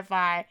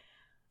identify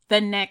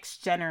the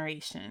next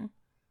generation.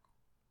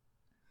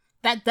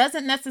 That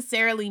doesn't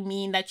necessarily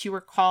mean that you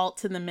were called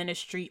to the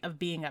ministry of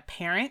being a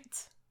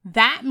parent.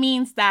 That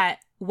means that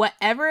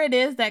whatever it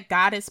is that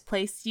God has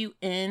placed you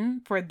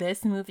in for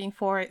this moving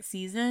forward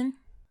season,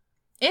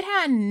 it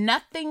had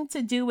nothing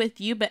to do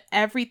with you, but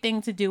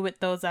everything to do with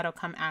those that'll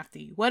come after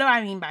you. What do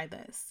I mean by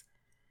this?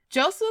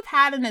 Joseph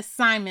had an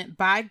assignment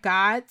by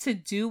God to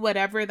do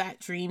whatever that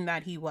dream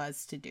that he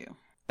was to do.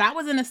 That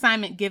was an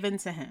assignment given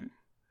to him.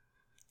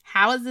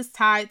 How is this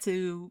tied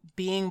to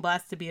being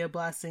blessed to be a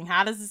blessing?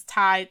 How does this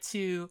tie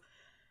to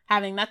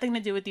having nothing to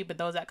do with you but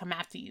those that come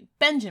after you?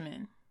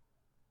 Benjamin.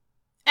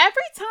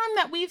 Every time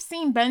that we've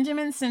seen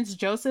Benjamin since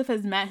Joseph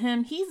has met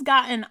him, he's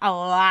gotten a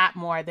lot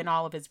more than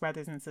all of his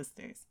brothers and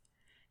sisters.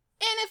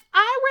 And if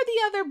I were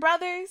the other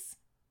brothers,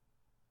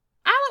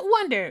 I would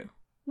wonder,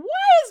 why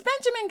is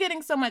Benjamin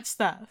getting so much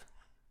stuff?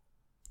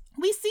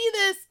 We see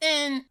this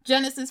in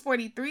Genesis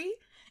 43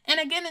 and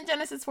again in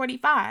Genesis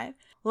 45.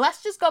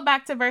 Let's just go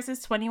back to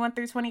verses 21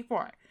 through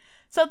 24.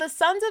 So the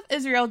sons of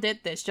Israel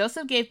did this.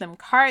 Joseph gave them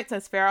carts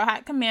as Pharaoh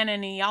had commanded,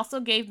 and he also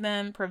gave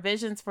them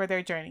provisions for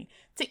their journey.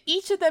 To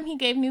each of them he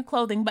gave new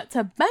clothing, but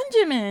to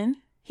Benjamin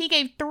he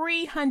gave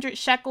 300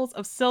 shekels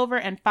of silver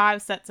and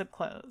 5 sets of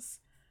clothes.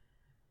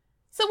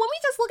 So when we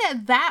just look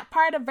at that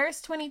part of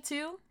verse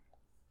 22,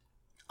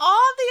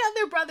 all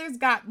the other brothers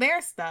got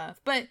their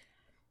stuff, but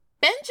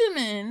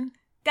Benjamin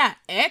got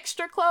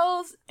extra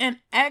clothes and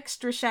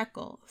extra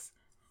shekels.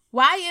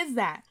 Why is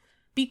that?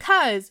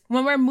 Because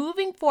when we're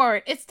moving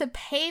forward, it's to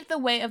pave the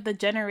way of the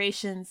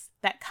generations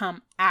that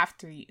come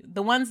after you,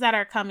 the ones that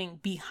are coming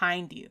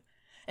behind you.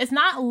 It's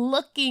not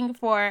looking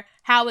for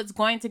how it's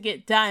going to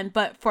get done,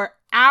 but for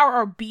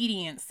our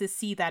obedience to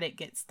see that it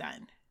gets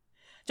done.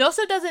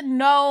 Joseph doesn't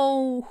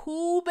know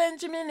who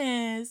Benjamin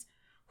is,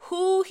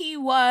 who he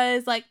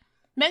was. Like,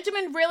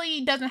 Benjamin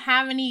really doesn't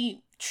have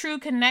any true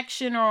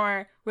connection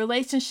or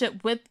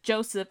relationship with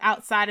Joseph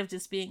outside of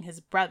just being his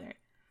brother.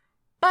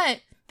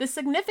 But the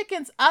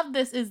significance of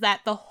this is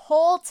that the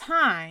whole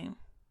time,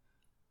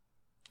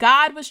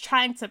 God was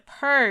trying to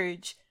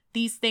purge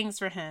these things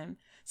for him.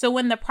 So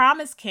when the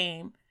promise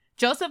came,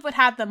 Joseph would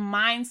have the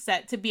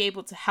mindset to be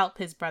able to help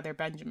his brother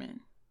Benjamin.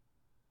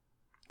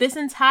 This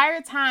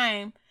entire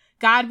time,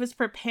 God was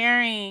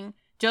preparing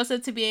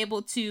Joseph to be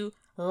able to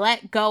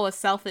let go of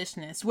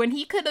selfishness, when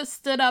he could have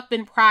stood up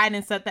in pride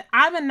and said that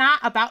I'm not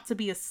about to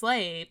be a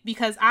slave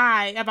because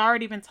I have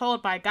already been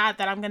told by God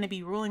that I'm going to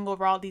be ruling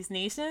over all these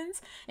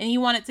nations, and he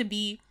wanted to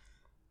be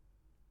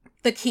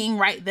the king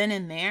right then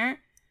and there.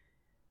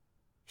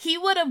 He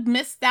would have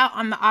missed out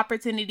on the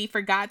opportunity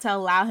for God to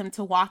allow him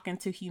to walk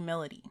into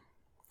humility.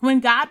 When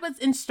God was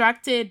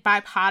instructed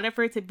by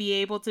Potiphar to be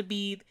able to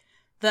be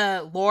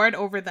the Lord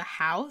over the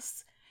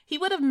house, he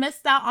would have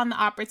missed out on the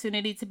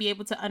opportunity to be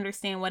able to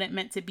understand what it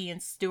meant to be in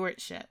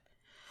stewardship.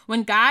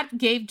 When God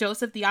gave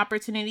Joseph the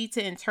opportunity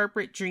to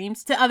interpret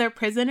dreams to other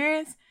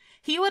prisoners,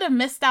 he would have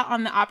missed out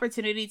on the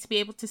opportunity to be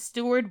able to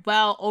steward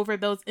well over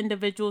those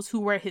individuals who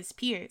were his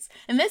peers.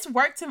 And this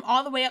worked him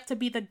all the way up to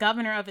be the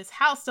governor of his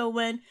house. So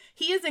when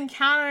he is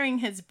encountering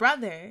his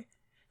brother,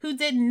 who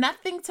did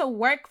nothing to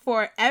work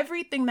for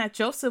everything that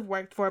Joseph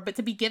worked for, but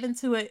to be given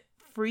to it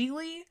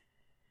freely,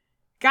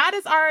 God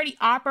has already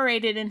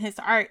operated in his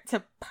heart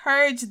to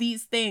purge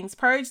these things,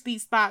 purge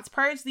these thoughts,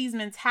 purge these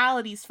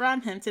mentalities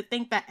from him to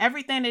think that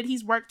everything that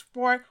he's worked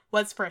for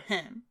was for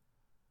him.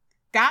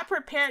 God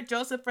prepared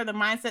Joseph for the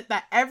mindset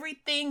that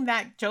everything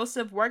that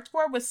Joseph worked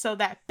for was so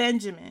that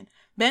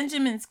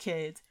Benjamin's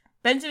kids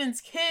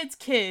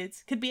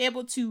could be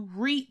able to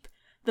reap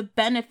the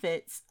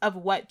benefits of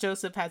what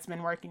Joseph has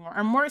been working on,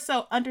 or more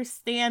so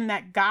understand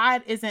that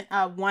God isn't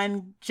a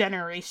one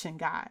generation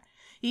God.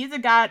 He's a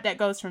God that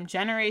goes from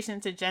generation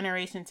to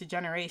generation to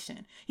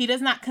generation. He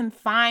does not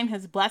confine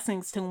his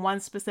blessings to one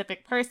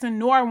specific person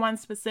nor one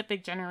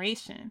specific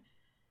generation.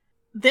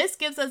 This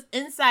gives us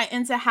insight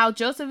into how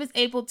Joseph is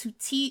able to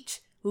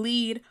teach,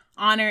 lead,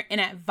 honor,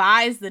 and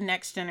advise the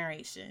next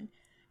generation.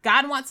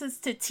 God wants us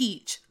to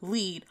teach,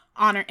 lead,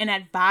 honor, and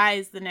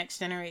advise the next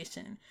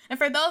generation. And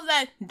for those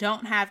that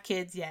don't have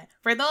kids yet,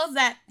 for those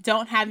that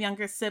don't have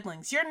younger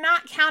siblings, you're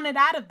not counted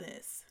out of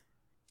this.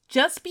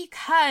 Just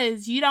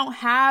because you don't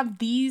have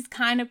these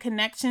kind of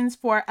connections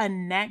for a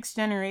next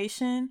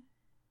generation,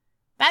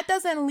 that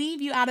doesn't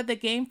leave you out of the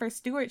game for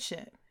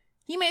stewardship.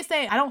 You may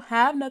say, I don't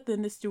have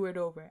nothing to steward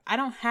over. I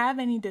don't have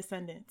any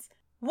descendants.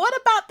 What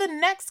about the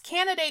next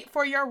candidate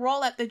for your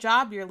role at the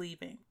job you're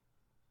leaving?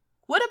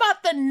 What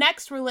about the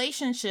next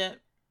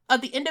relationship of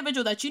the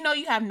individual that you know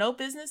you have no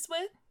business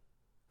with,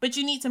 but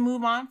you need to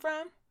move on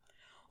from?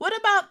 What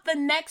about the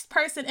next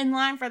person in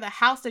line for the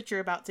house that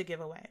you're about to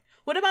give away?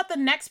 What about the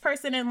next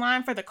person in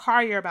line for the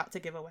car you're about to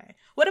give away?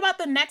 What about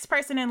the next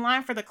person in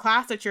line for the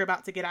class that you're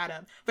about to get out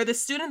of? For the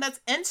student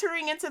that's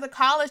entering into the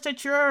college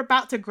that you're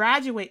about to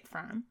graduate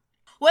from?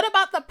 What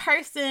about the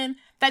person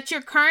that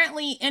you're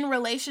currently in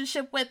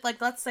relationship with, like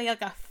let's say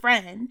like a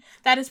friend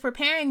that is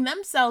preparing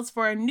themselves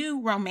for a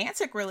new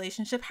romantic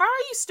relationship? How are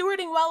you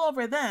stewarding well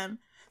over them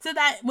so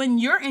that when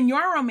you're in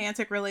your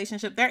romantic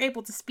relationship, they're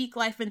able to speak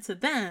life into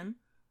them?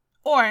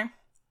 Or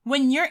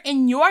when you're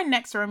in your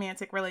next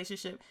romantic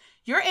relationship,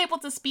 you're able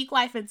to speak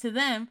life into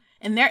them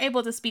and they're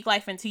able to speak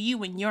life into you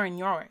when you're in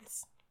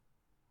yours.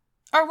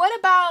 Or what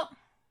about,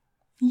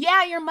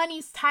 yeah, your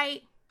money's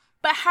tight,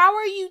 but how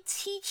are you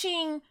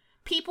teaching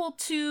people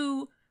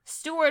to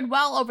steward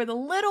well over the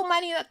little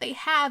money that they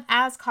have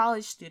as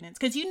college students?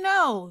 Because you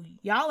know,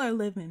 y'all are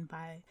living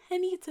by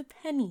penny to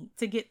penny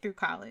to get through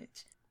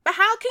college. But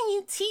how can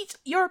you teach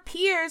your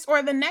peers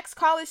or the next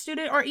college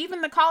student or even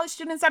the college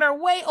students that are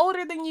way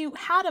older than you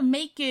how to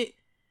make it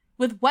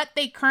with what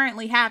they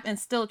currently have and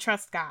still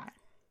trust God?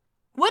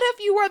 What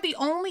if you were the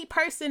only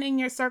person in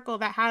your circle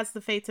that has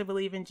the faith to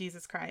believe in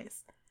Jesus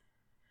Christ?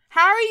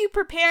 How are you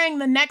preparing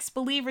the next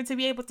believer to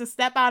be able to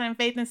step out in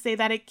faith and say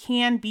that it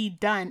can be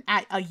done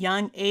at a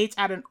young age,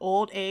 at an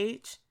old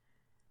age?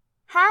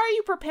 How are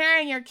you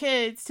preparing your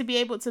kids to be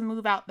able to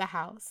move out the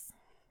house?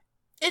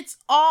 It's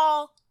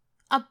all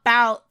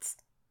about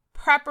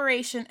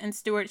preparation and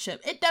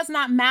stewardship. It does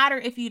not matter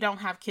if you don't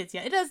have kids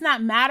yet. It does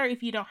not matter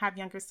if you don't have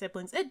younger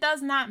siblings. It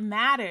does not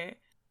matter.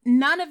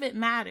 None of it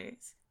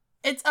matters.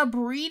 It's a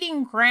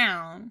breeding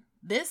ground.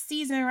 This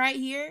season right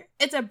here,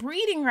 it's a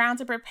breeding ground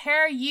to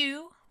prepare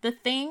you, the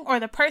thing or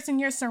the person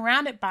you're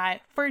surrounded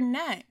by, for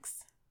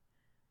next.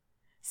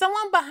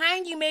 Someone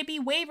behind you may be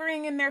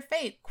wavering in their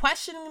faith,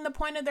 questioning the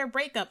point of their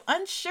breakup,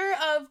 unsure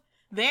of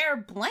their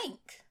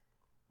blank.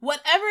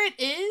 Whatever it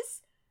is,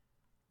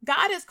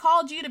 God has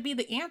called you to be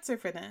the answer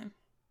for them.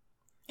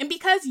 And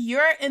because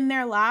you're in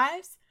their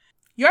lives,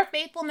 your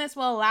faithfulness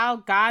will allow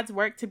God's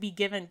work to be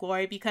given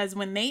glory, because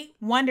when they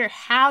wonder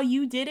how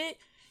you did it,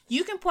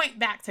 you can point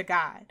back to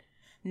God,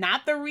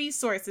 not the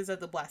resources of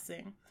the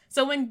blessing.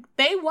 So when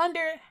they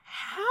wonder,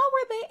 how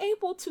were they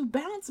able to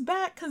bounce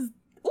back? Because,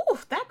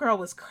 that girl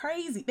was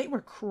crazy. They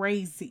were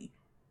crazy.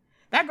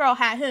 That girl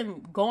had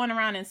him going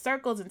around in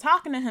circles and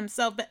talking to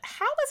himself. But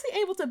how was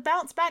he able to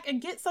bounce back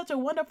and get such a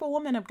wonderful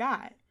woman of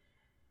God?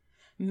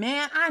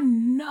 Man, I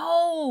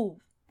know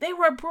they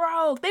were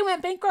broke. They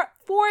went bankrupt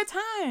 4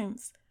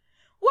 times.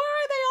 Why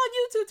are they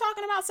on YouTube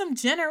talking about some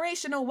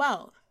generational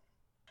wealth?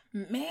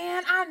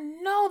 Man, I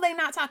know they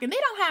not talking. They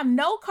don't have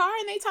no car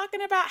and they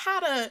talking about how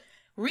to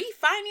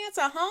refinance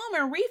a home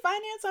and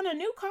refinance on a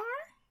new car.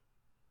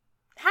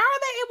 How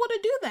are they able to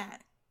do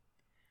that?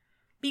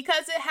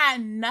 Because it had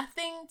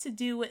nothing to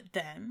do with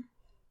them.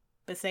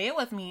 But say it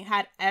with me, it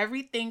had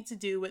everything to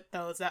do with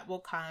those that will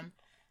come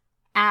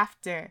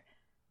after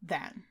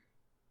them.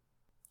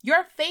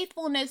 Your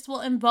faithfulness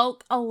will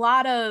invoke a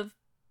lot of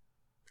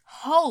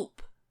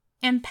hope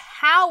and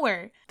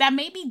power that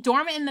may be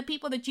dormant in the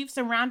people that you've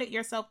surrounded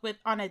yourself with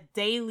on a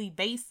daily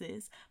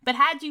basis. But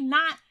had you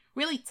not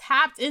really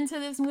tapped into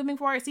this moving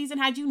forward season,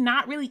 had you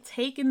not really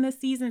taken this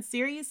season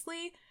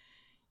seriously,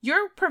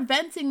 you're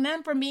preventing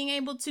them from being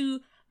able to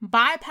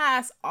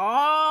bypass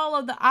all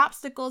of the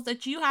obstacles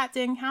that you had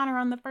to encounter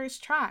on the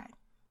first try.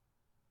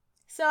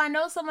 So I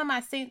know some of my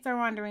saints are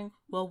wondering,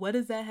 well, what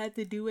does that have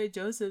to do with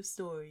Joseph's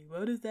story?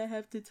 What does that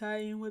have to tie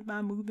in with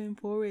my moving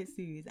forward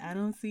series? I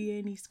don't see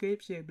any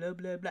scripture, blah,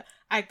 blah, blah.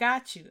 I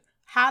got you.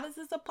 How does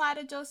this apply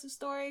to Joseph's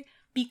story?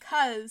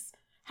 Because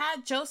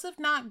had Joseph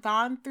not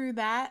gone through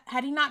that,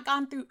 had he not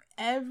gone through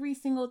every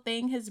single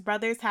thing his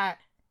brothers had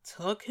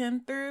took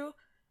him through,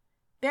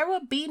 there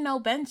would be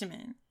no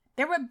Benjamin.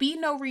 There would be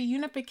no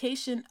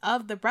reunification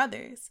of the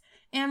brothers.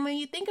 And when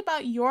you think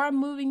about your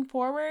moving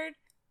forward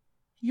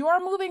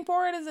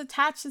is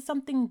attached to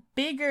something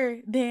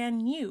bigger than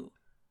you.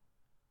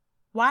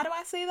 Why do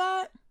I say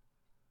that?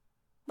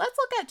 Let's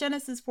look at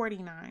Genesis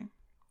 49.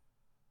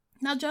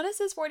 Now,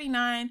 Genesis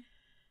 49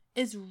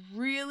 is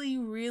really,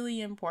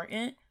 really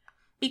important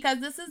because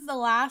this is the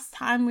last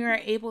time we are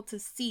able to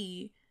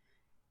see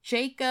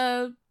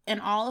Jacob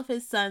and all of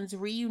his sons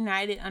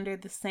reunited under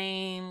the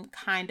same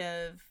kind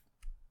of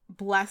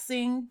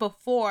blessing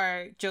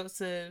before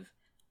Joseph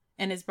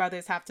and his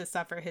brothers have to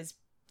suffer his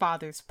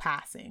father's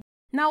passing.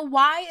 Now,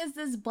 why is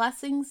this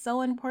blessing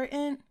so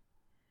important?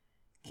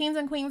 Kings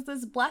and queens,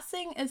 this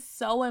blessing is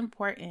so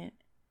important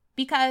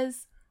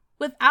because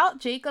without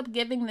Jacob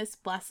giving this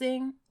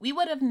blessing, we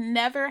would have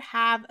never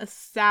have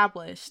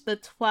established the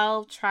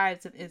 12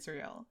 tribes of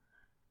Israel.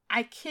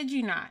 I kid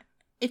you not.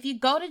 If you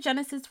go to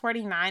Genesis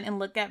 49 and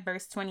look at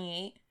verse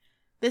 28,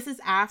 this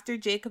is after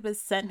Jacob has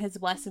sent his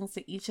blessings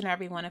to each and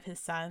every one of his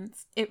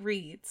sons. It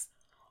reads,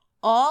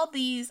 "All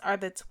these are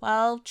the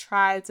 12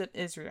 tribes of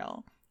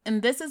Israel.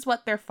 And this is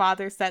what their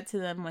father said to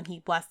them when he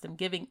blessed them,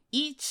 giving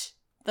each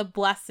the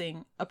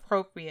blessing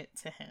appropriate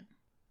to him."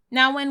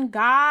 Now, when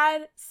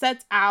God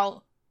sets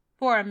out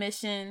for a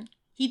mission,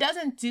 He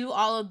doesn't do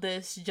all of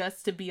this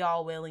just to be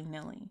all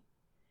willy-nilly.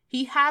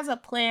 He has a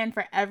plan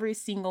for every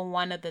single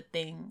one of the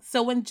things.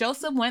 So when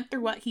Joseph went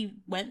through what he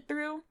went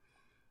through,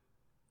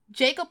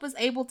 Jacob was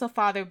able to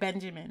father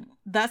Benjamin,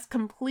 thus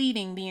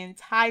completing the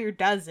entire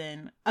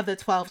dozen of the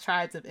 12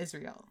 tribes of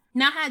Israel.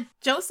 Now, had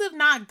Joseph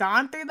not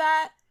gone through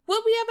that,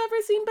 would we have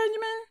ever seen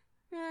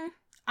Benjamin?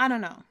 I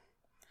don't know.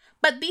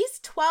 But these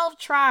 12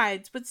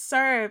 tribes would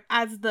serve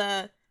as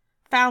the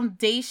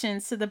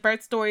foundations to the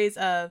birth stories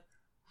of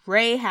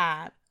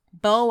Rahab,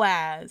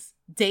 Boaz,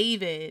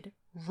 David,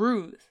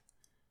 Ruth,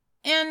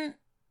 and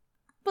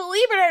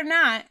believe it or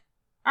not,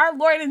 our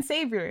Lord and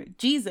Savior,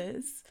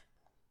 Jesus.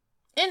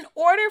 In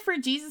order for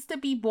Jesus to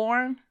be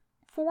born,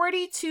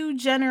 42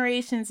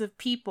 generations of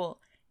people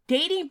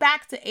dating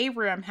back to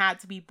Abraham had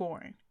to be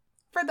born.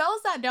 For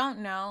those that don't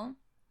know,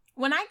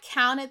 when I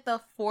counted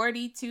the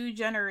 42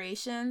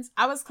 generations,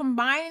 I was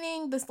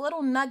combining this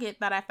little nugget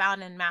that I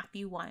found in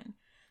Matthew 1.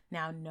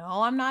 Now,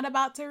 no, I'm not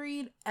about to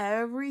read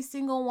every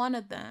single one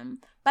of them,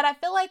 but I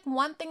feel like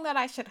one thing that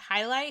I should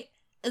highlight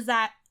is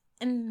that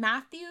in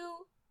Matthew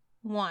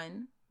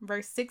 1,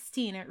 verse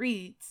 16, it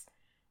reads,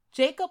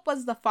 Jacob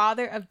was the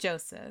father of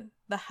Joseph,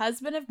 the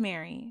husband of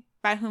Mary,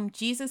 by whom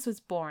Jesus was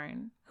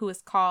born, who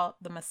is called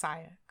the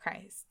Messiah,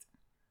 Christ.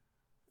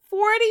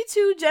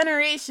 42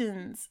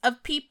 generations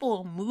of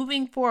people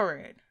moving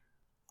forward.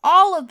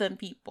 All of them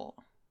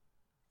people.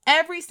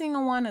 Every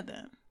single one of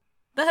them.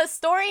 The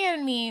historian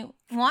in me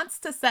wants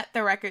to set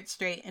the record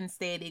straight in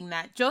stating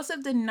that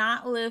Joseph did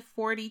not live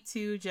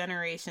 42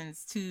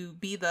 generations to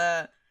be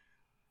the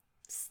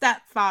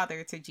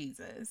stepfather to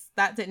Jesus.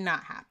 That did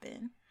not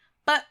happen.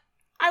 But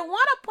I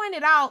want to point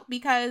it out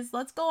because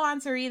let's go on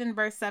to read in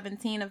verse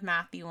 17 of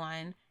Matthew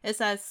 1. It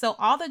says, so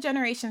all the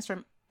generations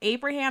from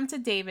Abraham to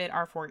David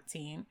are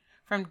 14.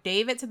 From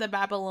David to the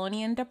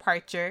Babylonian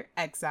departure,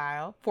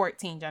 exile,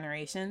 14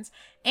 generations.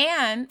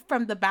 And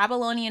from the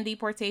Babylonian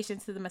deportation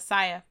to the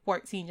Messiah,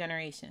 14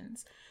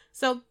 generations.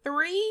 So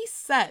 3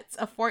 sets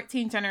of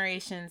 14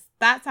 generations.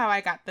 That's how I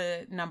got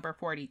the number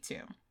 42.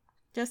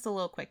 Just a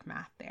little quick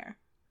math there.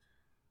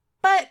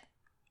 But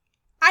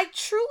I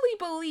truly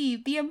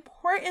believe the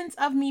importance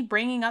of me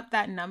bringing up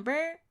that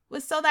number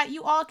was so that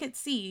you all could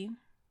see.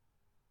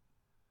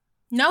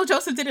 No,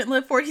 Joseph didn't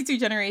live 42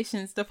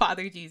 generations to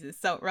father Jesus,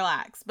 so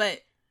relax.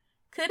 But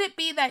could it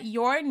be that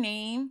your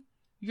name,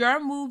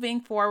 your moving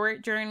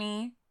forward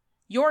journey,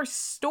 your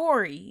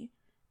story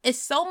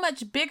is so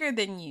much bigger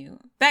than you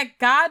that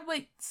God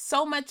would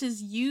so much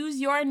as use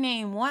your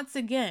name once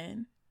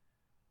again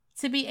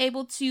to be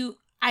able to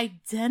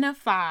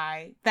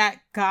identify that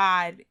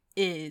God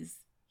is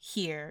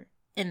here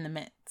in the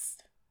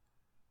midst?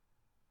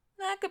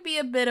 That could be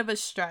a bit of a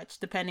stretch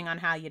depending on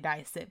how you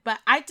dice it,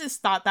 but I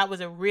just thought that was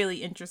a really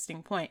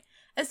interesting point,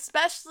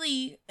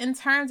 especially in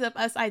terms of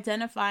us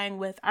identifying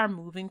with our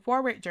moving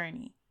forward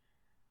journey.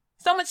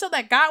 So much so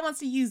that God wants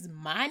to use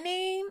my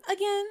name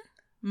again,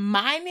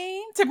 my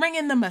name, to bring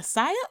in the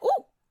Messiah?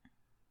 Ooh,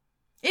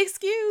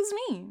 excuse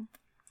me.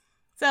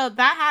 So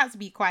that has to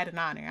be quite an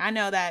honor. I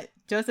know that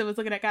Joseph was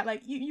looking at God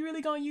like, you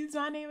really gonna use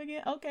my name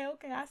again? Okay,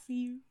 I see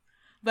you.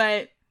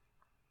 But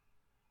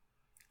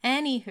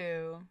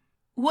anywho,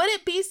 would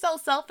it be so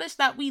selfish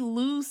that we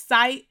lose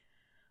sight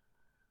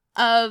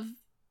of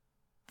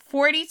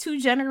 42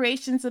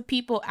 generations of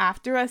people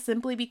after us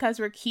simply because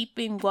we're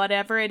keeping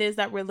whatever it is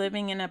that we're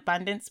living in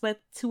abundance with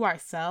to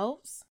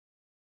ourselves?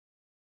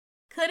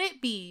 Could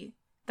it be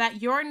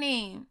that your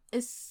name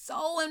is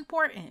so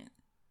important,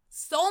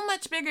 so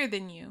much bigger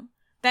than you,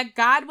 that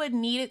God would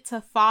need it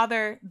to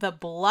father the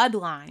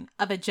bloodline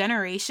of a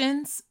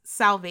generation's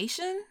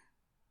salvation?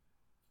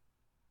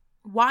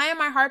 Why am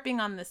I harping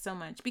on this so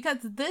much? Because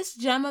this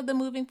gem of the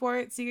Moving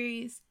Forward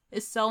series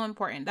is so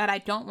important that I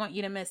don't want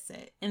you to miss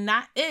it. And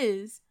that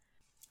is,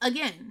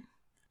 again,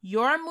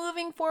 your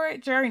moving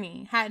forward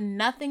journey had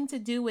nothing to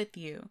do with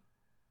you,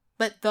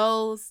 but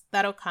those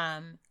that'll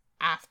come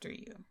after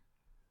you.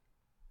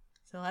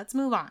 So let's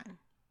move on.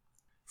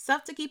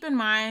 Stuff to keep in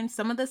mind.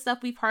 Some of the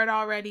stuff we've heard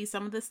already.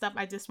 Some of the stuff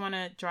I just want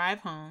to drive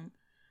home.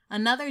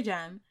 Another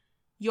gem.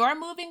 Your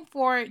moving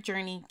forward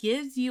journey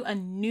gives you a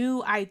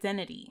new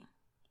identity.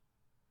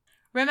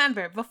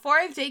 Remember,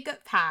 before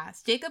Jacob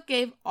passed, Jacob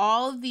gave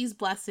all of these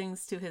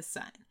blessings to his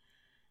son.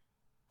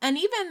 An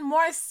even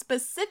more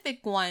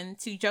specific one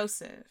to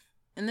Joseph.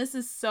 And this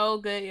is so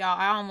good, y'all.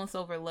 I almost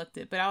overlooked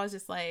it, but I was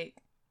just like,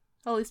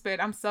 Holy Spirit,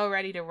 I'm so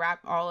ready to wrap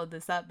all of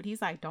this up. But he's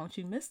like, don't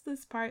you miss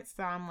this part.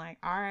 So I'm like,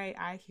 all right,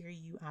 I hear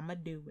you. I'm going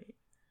to do it.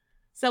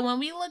 So when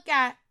we look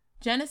at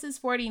Genesis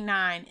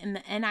 49 in the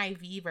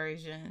NIV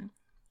version,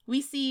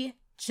 we see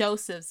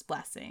Joseph's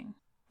blessing.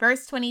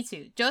 Verse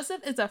 22,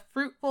 Joseph is a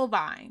fruitful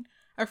vine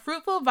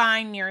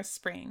near a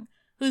spring,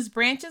 whose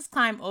branches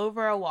climb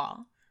over a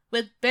wall.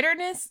 With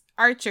bitterness,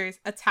 archers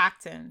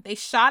attacked him. They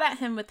shot at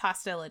him with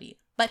hostility,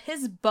 but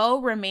his bow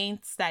remained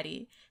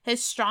steady.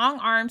 His strong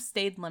arm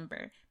stayed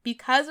limber,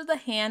 because of the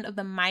hand of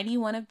the mighty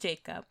one of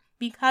Jacob,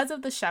 because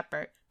of the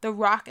shepherd, the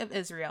rock of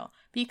Israel,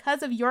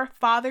 because of your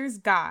father's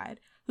God,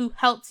 who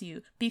helps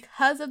you,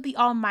 because of the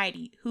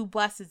Almighty who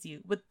blesses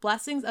you with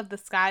blessings of the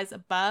skies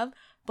above,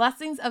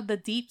 blessings of the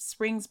deep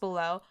springs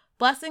below,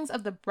 blessings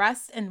of the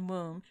breast and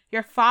womb.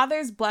 Your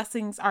father's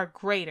blessings are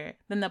greater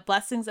than the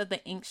blessings of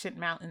the ancient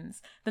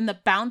mountains, than the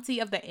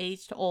bounty of the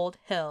age-old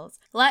hills.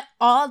 Let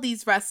all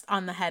these rest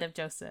on the head of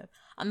Joseph,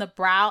 on the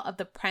brow of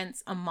the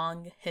prince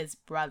among his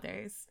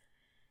brothers.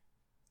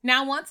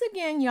 Now, once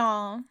again,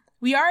 y'all,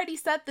 we already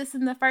said this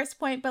in the first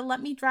point, but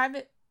let me drive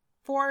it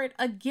forward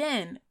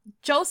again.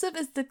 Joseph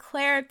is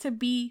declared to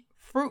be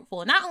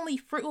fruitful, not only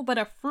fruitful, but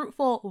a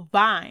fruitful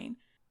vine.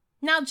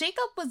 Now,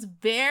 Jacob was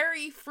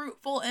very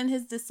fruitful in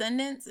his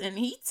descendants, and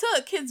he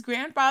took his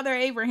grandfather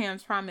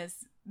Abraham's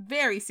promise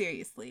very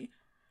seriously.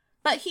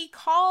 But he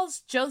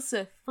calls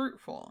Joseph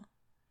fruitful.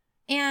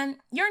 And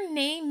your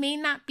name may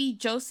not be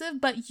Joseph,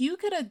 but you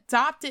could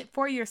adopt it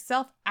for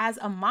yourself as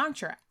a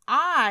mantra.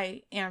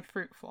 I am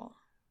fruitful.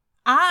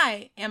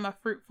 I am a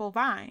fruitful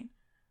vine.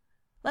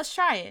 Let's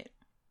try it.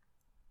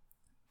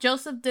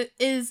 Joseph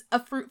is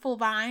a fruitful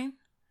vine.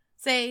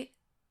 Say,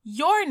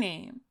 your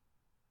name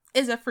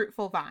is a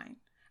fruitful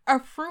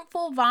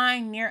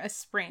vine near a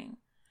spring.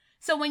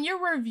 So when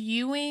you're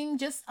reviewing,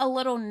 just a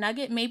little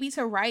nugget maybe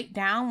to write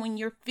down when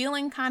you're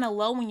feeling kind of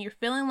low, when you're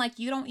feeling like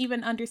you don't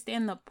even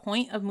understand the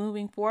point of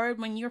moving forward,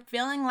 when you're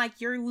feeling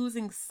like you're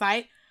losing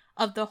sight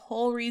of the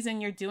whole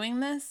reason you're doing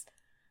this,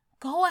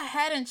 go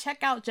ahead and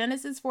check out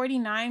Genesis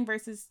 49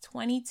 verses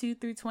 22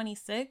 through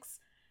 26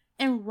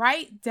 and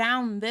write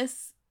down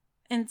this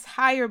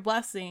entire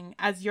blessing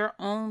as your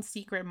own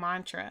secret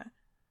mantra.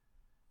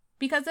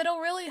 Because it'll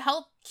really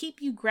help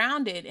keep you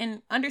grounded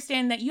and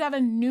understand that you have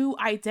a new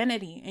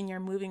identity in your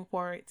moving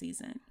forward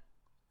season.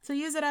 So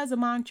use it as a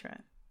mantra.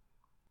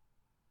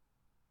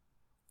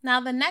 Now,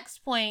 the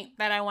next point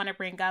that I want to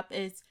bring up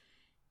is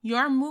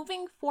your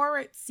moving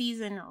forward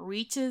season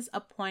reaches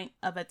a point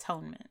of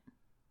atonement.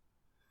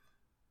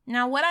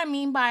 Now, what I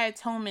mean by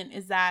atonement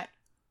is that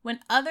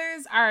when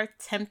others are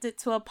tempted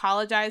to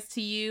apologize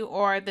to you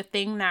or the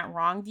thing that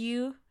wronged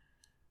you,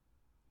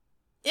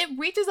 it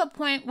reaches a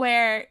point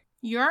where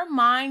your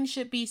mind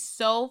should be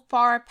so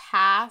far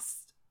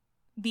past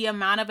the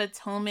amount of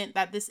atonement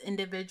that this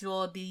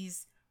individual,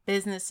 these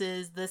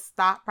businesses, this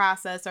thought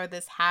process, or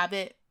this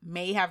habit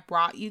may have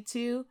brought you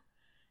to.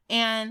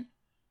 And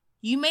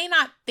you may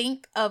not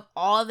think of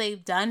all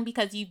they've done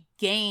because you've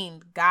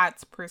gained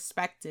God's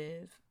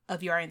perspective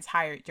of your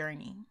entire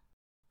journey.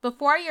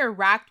 Before you're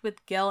racked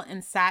with guilt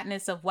and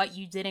sadness of what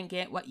you didn't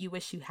get, what you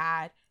wish you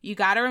had, you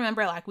got to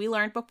remember, like we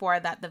learned before,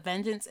 that the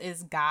vengeance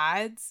is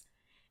God's.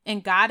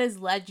 And God has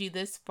led you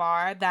this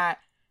far that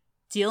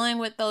dealing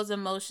with those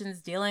emotions,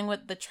 dealing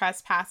with the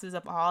trespasses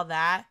of all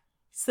that,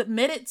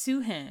 submit it to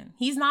him.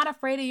 He's not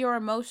afraid of your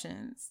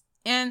emotions.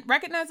 And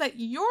recognize that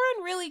you're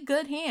in really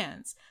good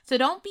hands. So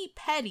don't be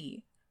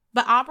petty,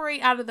 but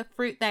operate out of the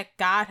fruit that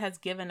God has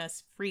given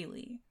us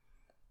freely.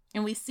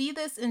 And we see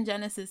this in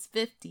Genesis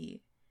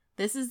 50.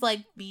 This is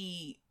like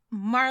the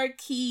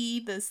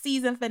marquee, the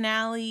season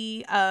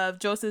finale of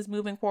Joseph's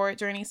moving forward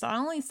journey. So I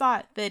only saw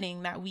it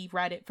fitting that we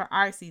read it for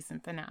our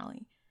season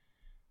finale.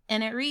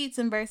 And it reads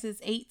in verses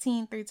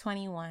 18 through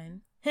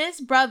 21.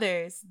 His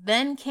brothers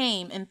then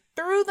came and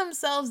threw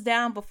themselves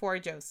down before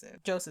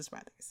Joseph's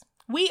brothers.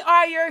 We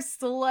are your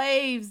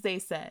slaves, they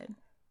said.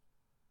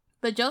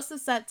 But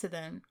Joseph said to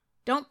them,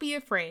 don't be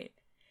afraid.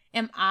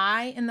 Am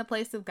I in the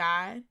place of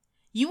God?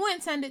 You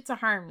intended to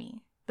harm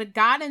me, but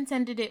God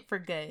intended it for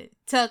good,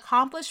 to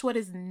accomplish what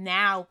is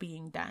now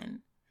being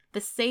done,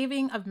 the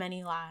saving of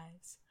many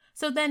lives.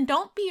 So then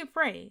don't be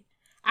afraid.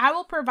 I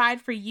will provide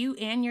for you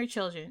and your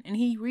children. And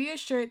he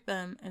reassured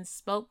them and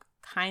spoke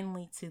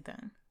kindly to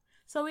them.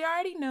 So we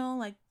already know,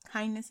 like,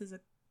 kindness is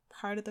a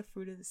part of the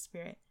fruit of the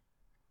Spirit.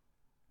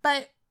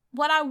 But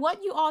what I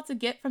want you all to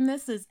get from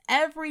this is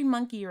every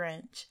monkey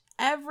wrench,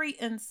 every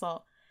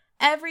insult,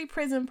 every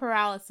prison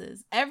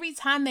paralysis, every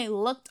time they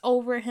looked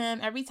over him,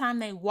 every time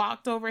they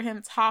walked over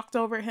him, talked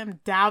over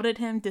him, doubted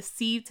him,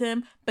 deceived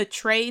him,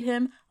 betrayed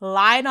him,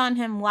 lied on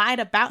him, lied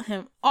about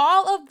him,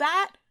 all of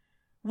that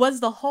was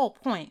the whole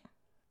point.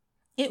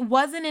 It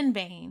wasn't in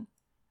vain.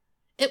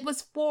 It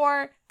was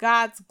for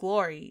God's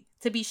glory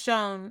to be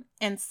shown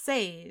and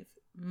save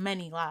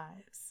many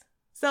lives.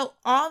 So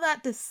all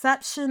that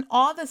deception,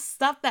 all the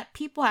stuff that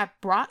people have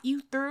brought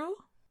you through,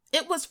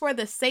 it was for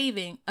the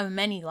saving of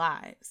many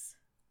lives.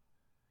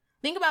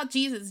 Think about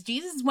Jesus.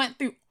 Jesus went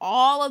through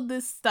all of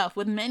this stuff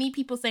with many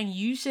people saying,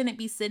 you shouldn't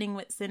be sitting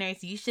with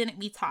sinners. You shouldn't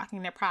be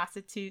talking to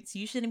prostitutes.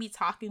 You shouldn't be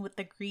talking with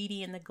the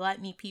greedy and the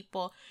gluttony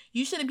people.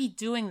 You shouldn't be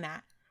doing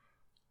that.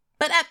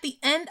 But at the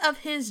end of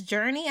his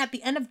journey, at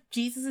the end of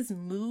Jesus's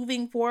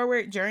moving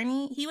forward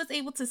journey, he was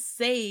able to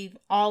save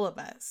all of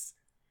us.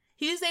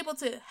 He was able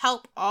to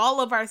help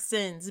all of our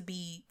sins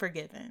be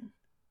forgiven.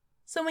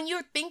 So when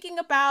you're thinking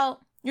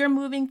about your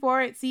moving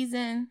forward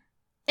season,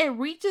 it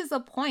reaches a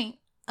point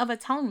of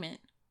atonement.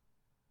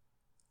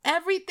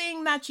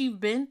 Everything that you've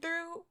been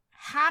through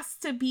has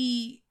to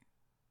be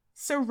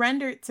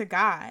surrendered to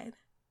God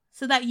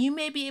so that you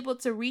may be able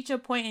to reach a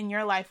point in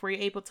your life where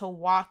you're able to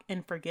walk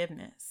in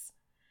forgiveness.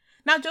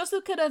 Now,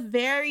 Joseph could have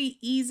very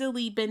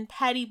easily been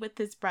petty with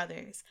his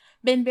brothers,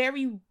 been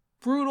very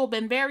brutal,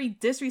 been very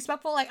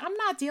disrespectful. Like, I'm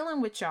not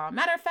dealing with y'all.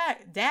 Matter of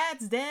fact,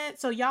 dad's dead,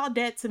 so y'all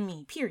dead to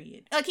me,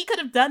 period. Like, he could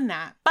have done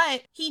that,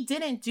 but he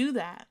didn't do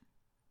that.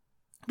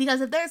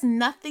 Because if there's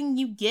nothing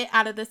you get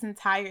out of this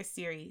entire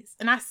series,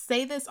 and I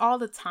say this all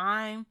the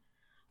time,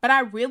 but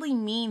I really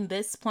mean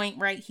this point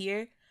right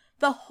here,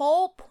 the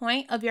whole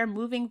point of your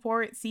moving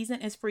forward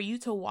season is for you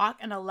to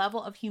walk in a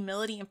level of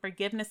humility and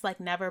forgiveness like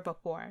never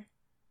before.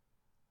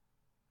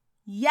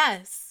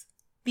 Yes,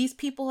 these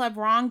people have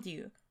wronged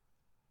you,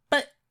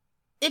 but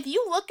if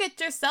you look at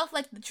yourself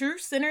like the true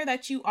sinner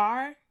that you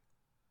are,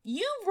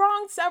 you've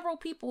wronged several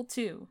people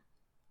too.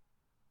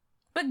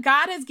 But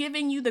God is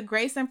giving you the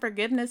grace and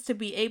forgiveness to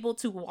be able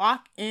to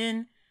walk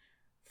in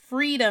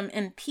freedom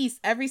and peace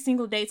every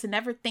single day, to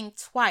never think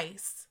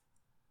twice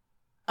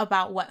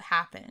about what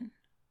happened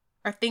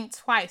or think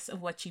twice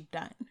of what you've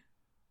done.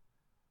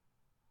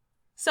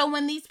 So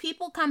when these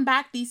people come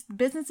back, these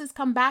businesses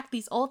come back,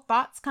 these old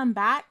thoughts come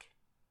back,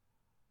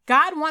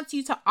 God wants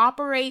you to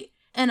operate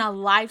in a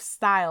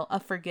lifestyle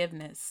of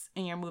forgiveness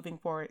in your moving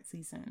forward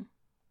season.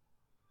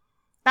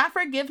 That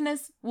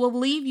forgiveness will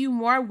leave you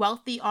more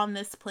wealthy on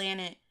this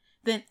planet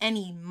than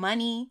any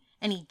money,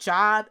 any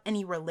job,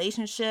 any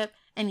relationship,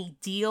 any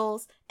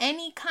deals,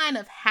 any kind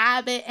of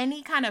habit,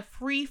 any kind of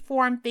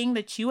free-form thing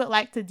that you would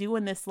like to do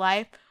in this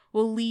life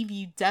will leave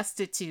you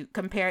destitute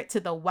compared to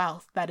the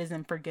wealth that is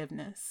in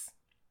forgiveness.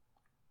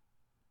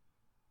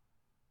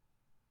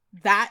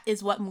 That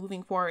is what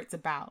moving forward is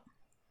about.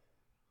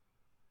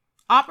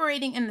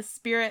 Operating in the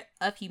spirit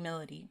of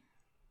humility.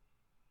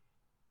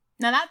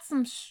 Now that's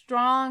some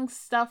strong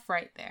stuff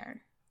right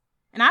there.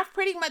 And I've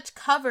pretty much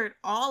covered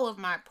all of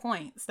my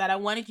points that I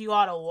wanted you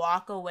all to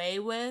walk away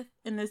with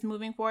in this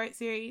moving forward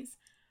series.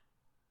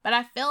 But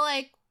I feel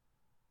like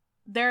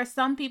there are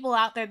some people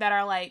out there that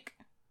are like,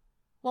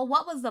 well,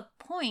 what was the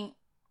point,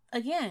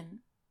 again,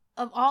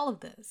 of all of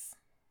this?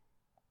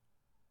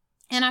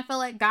 And I feel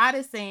like God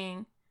is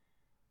saying,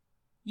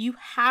 you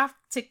have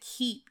to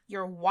keep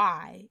your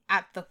why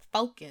at the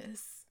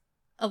focus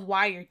of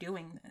why you're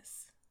doing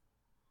this.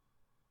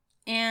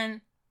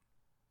 And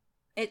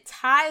it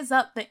ties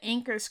up the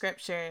anchor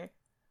scripture,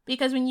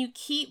 because when you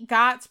keep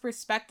God's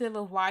perspective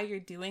of why you're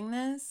doing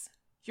this,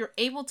 you're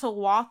able to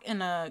walk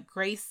in a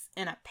grace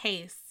and a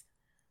pace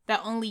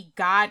that only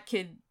God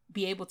could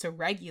be able to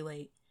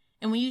regulate.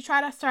 And when you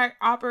try to start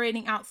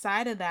operating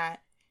outside of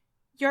that,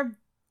 your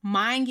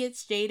mind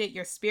gets jaded,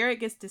 your spirit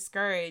gets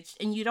discouraged,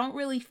 and you don't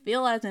really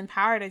feel as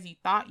empowered as you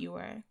thought you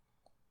were.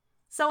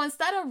 So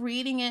instead of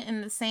reading it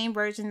in the same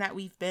version that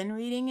we've been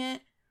reading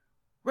it,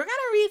 we're going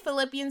to read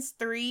Philippians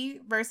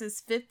 3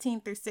 verses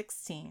 15 through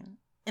 16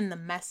 in the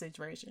Message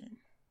version.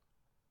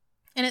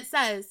 And it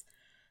says,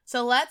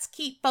 so let's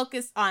keep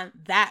focused on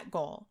that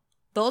goal.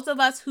 Those of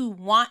us who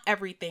want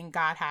everything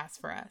God has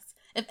for us.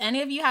 If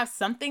any of you have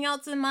something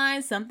else in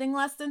mind, something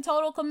less than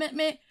total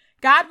commitment,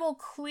 God will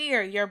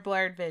clear your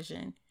blurred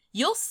vision.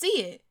 You'll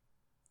see it.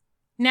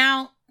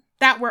 Now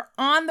that we're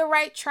on the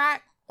right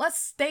track, let's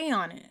stay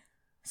on it.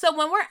 So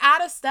when we're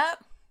out of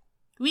step,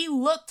 we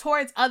look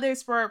towards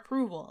others for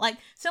approval. Like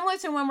similar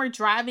to when we're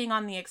driving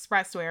on the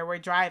expressway or we're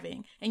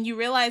driving and you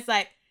realize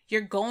like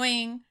you're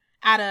going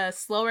at a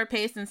slower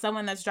pace than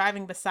someone that's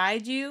driving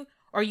beside you,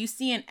 or you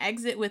see an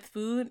exit with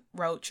food,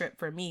 road trip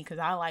for me because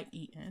I like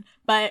eating,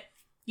 but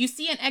you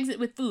see an exit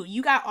with food.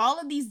 You got all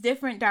of these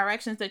different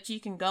directions that you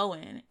can go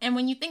in. And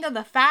when you think of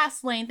the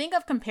fast lane, think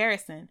of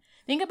comparison.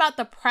 Think about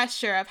the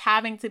pressure of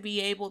having to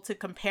be able to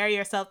compare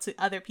yourself to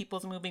other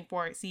people's moving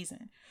forward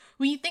season.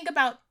 When you think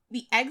about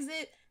the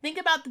exit, think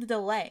about the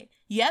delay.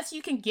 Yes,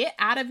 you can get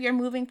out of your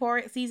moving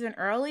forward season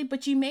early,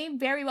 but you may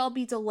very well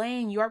be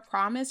delaying your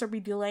promise or be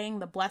delaying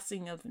the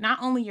blessing of not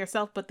only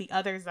yourself, but the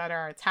others that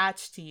are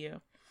attached to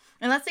you.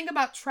 And let's think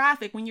about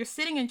traffic. When you're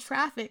sitting in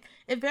traffic,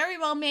 it very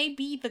well may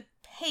be the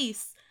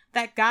pace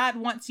that God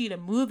wants you to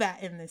move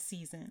at in this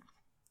season.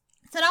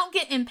 So don't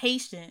get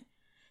impatient.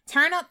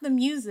 Turn up the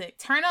music.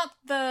 Turn up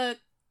the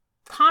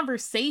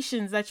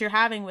conversations that you're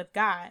having with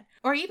God,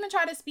 or even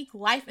try to speak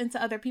life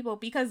into other people,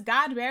 because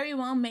God very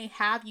well may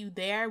have you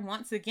there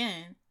once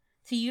again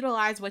to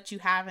utilize what you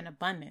have in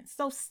abundance.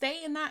 So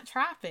stay in that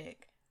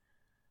traffic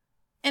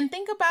and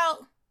think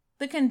about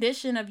the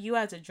condition of you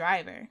as a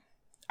driver.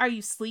 Are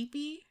you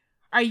sleepy?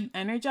 Are you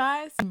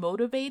energized,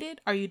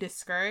 motivated? Are you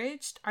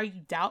discouraged? Are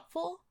you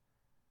doubtful?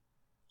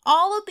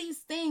 All of these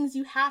things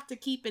you have to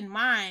keep in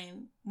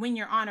mind when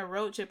you're on a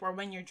road trip or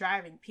when you're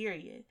driving,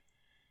 period.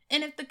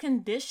 And if the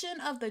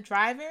condition of the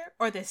driver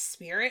or the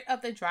spirit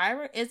of the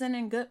driver isn't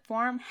in good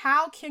form,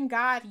 how can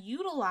God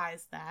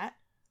utilize that?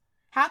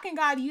 How can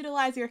God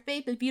utilize your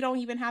faith if you don't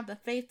even have the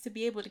faith to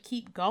be able to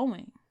keep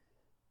going?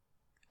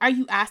 Are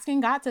you asking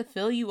God to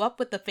fill you up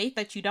with the faith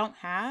that you don't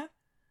have?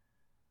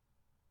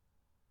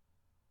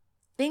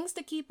 Things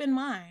to keep in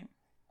mind.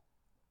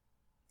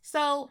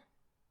 So,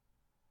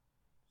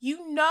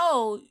 you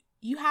know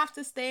you have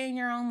to stay in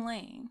your own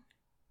lane.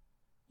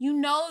 You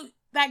know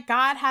that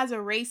God has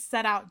a race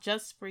set out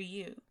just for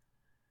you.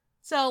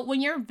 So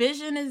when your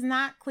vision is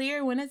not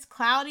clear, when it's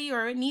cloudy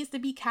or it needs to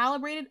be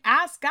calibrated,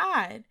 ask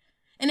God.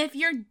 And if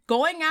you're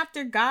going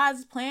after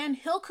God's plan,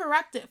 he'll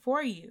correct it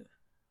for you.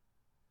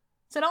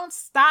 So don't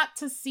stop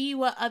to see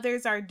what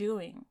others are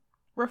doing.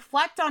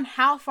 Reflect on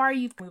how far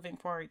you've moving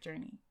forward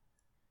journey.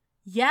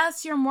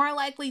 Yes, you're more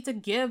likely to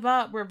give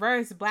up,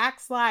 reverse,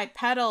 backslide,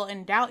 pedal,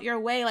 and doubt your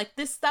way. Like,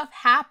 this stuff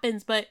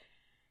happens, but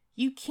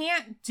you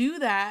can't do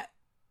that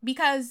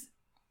because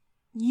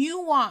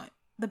you want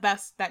the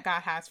best that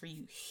God has for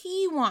you.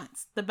 He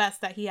wants the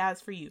best that he has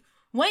for you.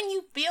 When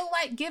you feel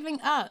like giving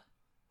up,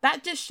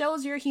 that just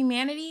shows your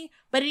humanity,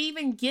 but it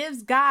even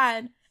gives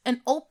God an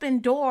open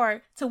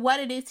door to what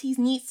it is he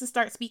needs to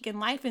start speaking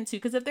life into.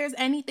 Because if there's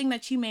anything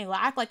that you may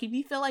lack, like if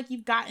you feel like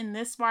you've gotten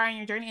this far in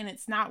your journey and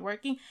it's not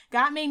working,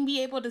 God may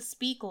be able to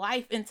speak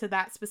life into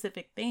that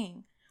specific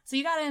thing. So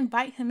you got to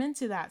invite him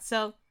into that.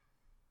 So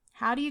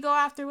how do you go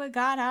after what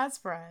God has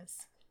for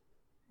us?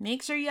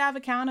 Make sure you have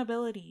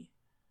accountability.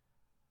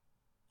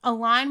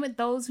 Align with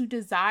those who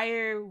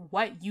desire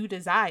what you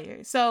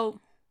desire. So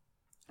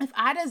if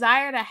I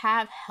desire to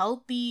have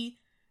healthy,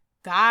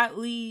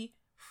 godly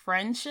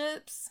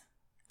friendships,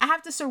 I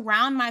have to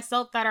surround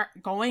myself that are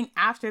going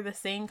after the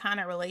same kind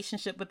of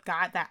relationship with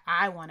God that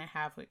I want to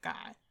have with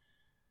God.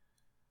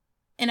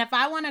 And if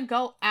I want to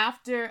go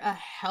after a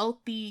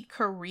healthy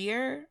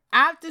career,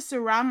 I have to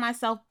surround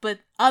myself with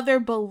other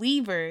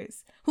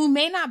believers who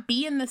may not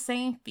be in the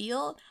same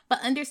field,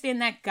 but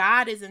understand that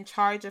God is in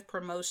charge of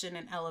promotion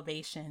and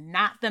elevation,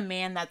 not the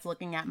man that's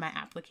looking at my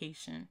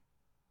application.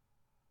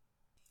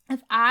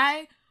 If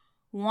I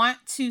want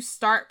to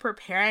start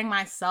preparing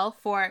myself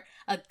for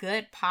a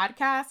good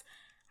podcast,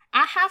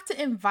 I have to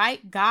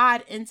invite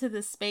God into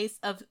the space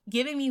of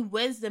giving me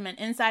wisdom and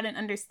insight and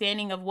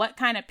understanding of what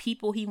kind of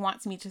people he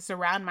wants me to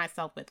surround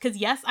myself with. Because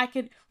yes, I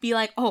could be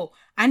like, oh,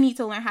 I need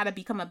to learn how to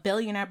become a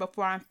billionaire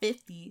before I'm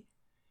 50.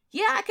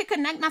 Yeah, I could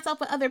connect myself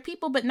with other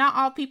people, but not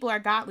all people are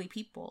godly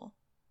people.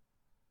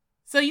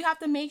 So you have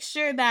to make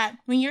sure that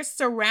when you're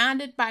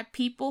surrounded by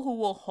people who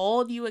will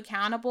hold you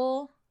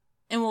accountable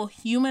and will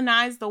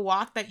humanize the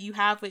walk that you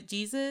have with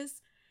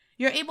Jesus,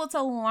 you're able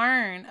to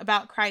learn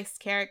about Christ's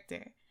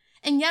character.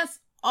 And yes,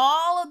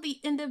 all of the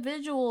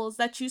individuals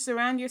that you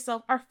surround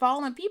yourself are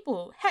fallen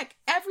people. Heck,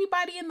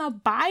 everybody in the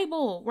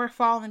Bible were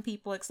fallen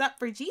people except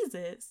for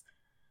Jesus.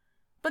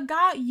 But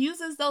God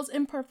uses those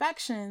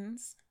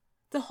imperfections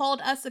to hold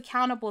us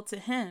accountable to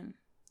him.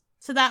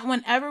 So that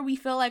whenever we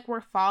feel like we're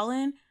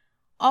fallen,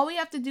 all we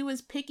have to do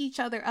is pick each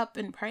other up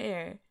in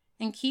prayer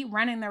and keep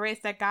running the race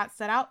that God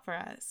set out for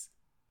us.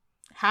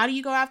 How do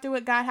you go after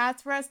what God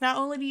has for us? Not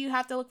only do you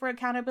have to look for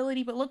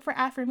accountability, but look for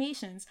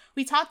affirmations.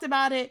 We talked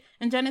about it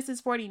in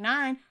Genesis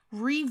 49.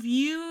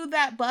 Review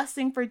that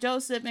blessing for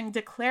Joseph and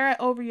declare it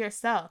over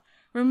yourself.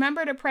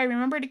 Remember to pray.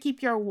 Remember to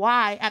keep your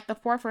why at the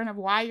forefront of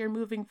why you're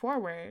moving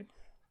forward.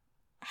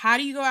 How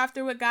do you go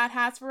after what God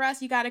has for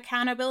us? You got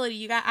accountability.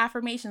 You got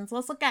affirmations.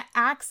 Let's look at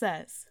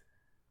access.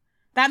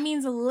 That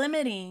means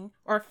limiting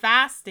or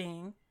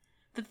fasting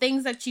the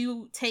things that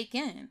you take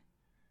in.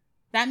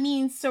 That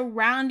means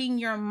surrounding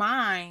your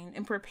mind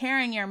and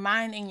preparing your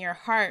mind and your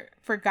heart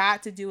for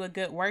God to do a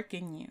good work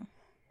in you.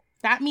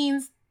 That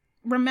means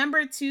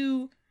remember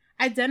to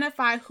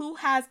identify who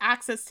has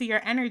access to your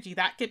energy.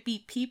 That could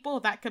be people,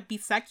 that could be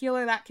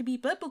secular, that could be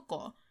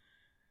biblical.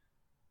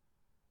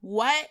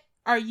 What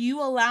are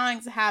you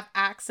allowing to have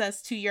access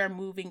to your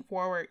moving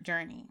forward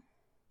journey?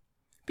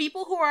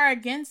 People who are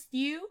against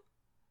you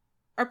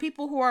or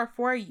people who are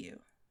for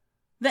you?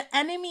 The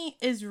enemy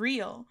is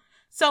real.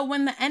 So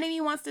when the enemy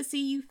wants to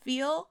see you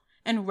feel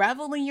and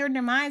revel in your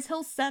demise,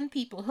 he'll send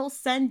people, he'll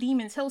send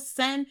demons, he'll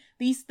send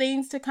these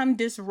things to come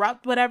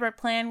disrupt whatever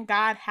plan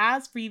God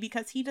has for you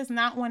because he does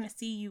not want to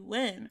see you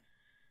win.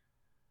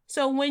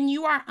 So when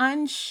you are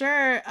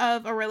unsure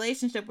of a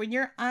relationship, when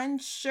you're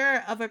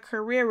unsure of a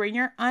career, when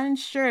you're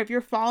unsure if you're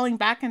falling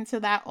back into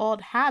that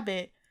old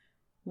habit,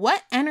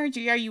 what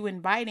energy are you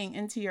inviting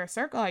into your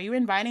circle? Are you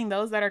inviting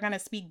those that are going to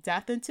speak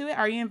death into it?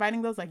 Are you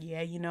inviting those like,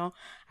 yeah,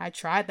 I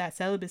tried that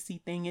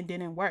celibacy thing. It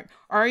didn't work.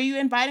 Or are you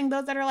inviting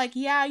those that are like,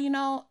 yeah,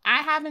 I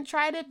haven't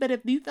tried it, but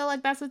if you feel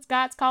like that's what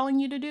God's calling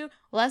you to do,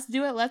 let's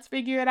do it. Let's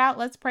figure it out.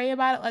 Let's pray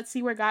about it. Let's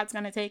see where God's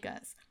going to take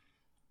us.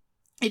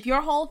 If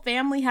your whole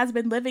family has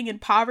been living in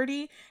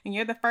poverty and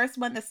you're the first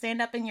one to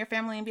stand up in your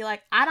family and be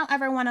like, I don't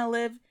ever want to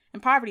live in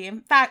poverty.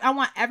 In fact, I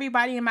want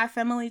everybody in my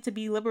family to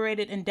be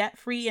liberated and debt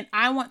free. And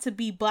I want to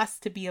be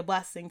blessed to be a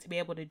blessing to be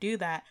able to do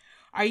that.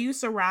 Are you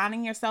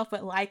surrounding yourself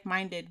with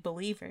like-minded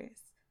believers?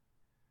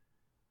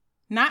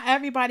 Not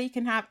everybody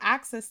can have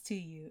access to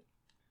you.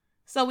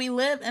 So we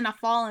live in a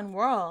fallen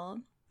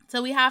world.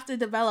 So we have to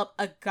develop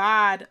a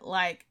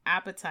God-like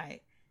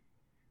appetite.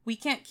 We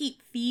can't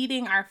keep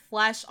feeding our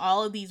flesh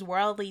all of these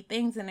worldly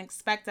things and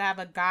expect to have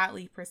a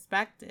godly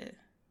perspective.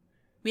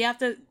 We have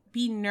to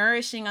be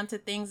nourishing unto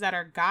things that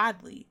are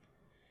godly.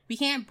 We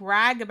can't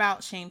brag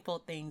about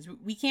shameful things.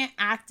 We can't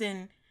act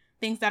in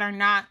things that are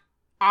not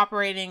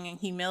operating in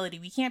humility.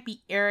 We can't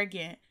be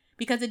arrogant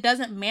because it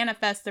doesn't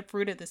manifest the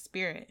fruit of the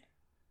Spirit.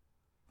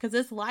 because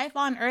this life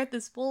on earth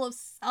is full of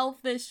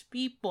selfish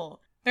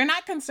people. They're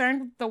not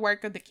concerned with the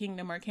work of the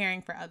kingdom or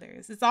caring for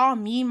others. It's all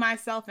me,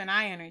 myself, and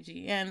I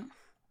energy. And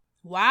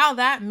while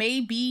that may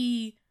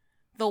be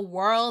the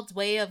world's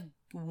way of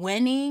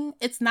winning,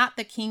 it's not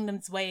the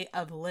kingdom's way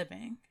of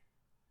living.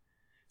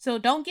 So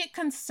don't get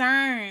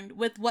concerned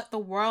with what the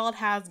world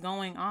has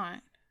going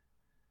on.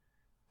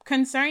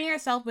 Concern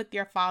yourself with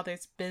your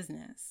Father's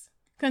business.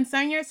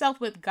 Concern yourself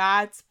with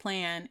God's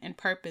plan and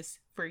purpose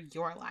for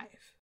your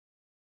life.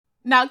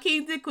 Now,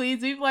 kings and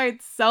queens, we've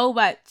learned so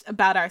much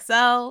about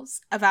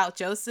ourselves, about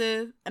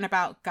Joseph, and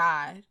about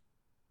God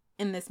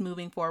in this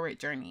moving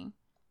forward journey.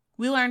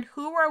 We learned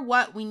who or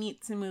what we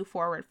need to move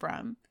forward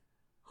from,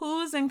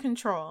 who's in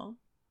control,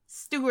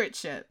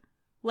 stewardship,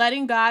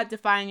 letting God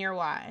define your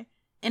why,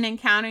 and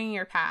encountering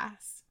your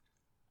past.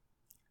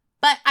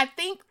 But I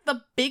think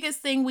the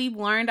biggest thing we've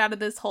learned out of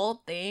this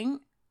whole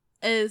thing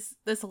is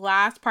this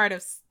last part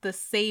of the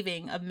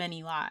saving of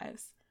many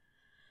lives.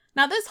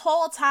 Now, this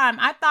whole time,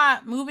 I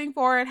thought moving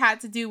forward had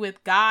to do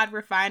with God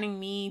refining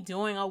me,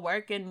 doing a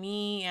work in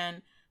me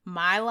and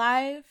my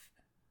life.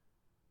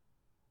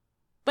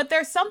 But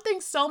there's something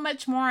so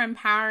much more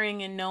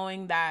empowering in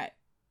knowing that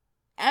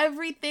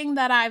everything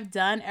that I've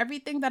done,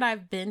 everything that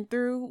I've been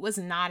through was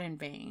not in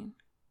vain.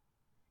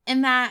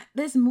 And that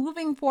this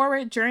moving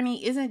forward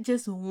journey isn't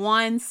just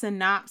one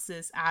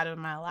synopsis out of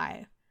my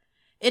life.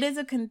 It is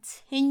a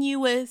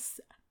continuous,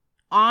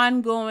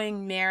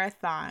 ongoing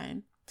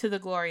marathon to the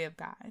glory of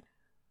God.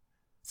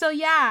 So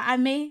yeah, I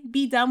may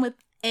be done with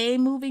a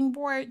moving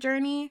forward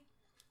journey,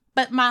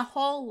 but my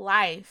whole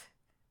life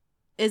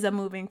is a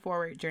moving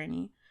forward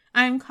journey.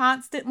 I'm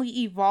constantly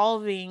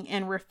evolving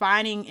and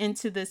refining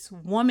into this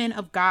woman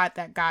of God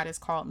that God has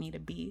called me to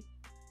be.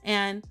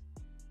 And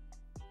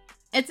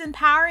it's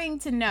empowering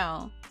to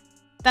know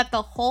that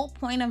the whole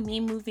point of me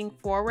moving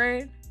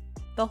forward,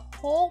 the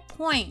whole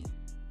point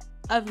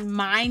of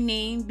my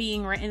name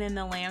being written in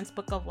the Lamb's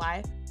Book of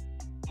Life,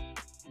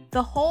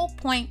 the whole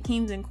point,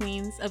 kings and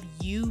queens, of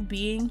you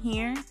being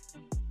here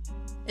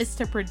is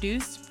to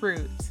produce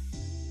fruit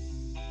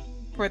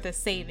for the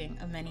saving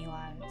of many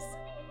lives.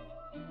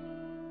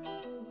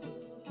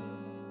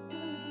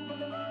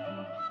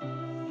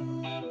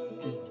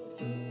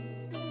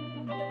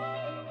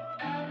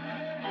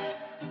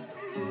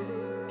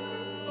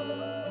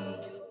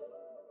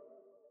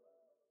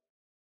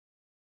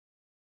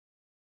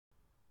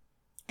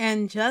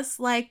 And just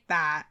like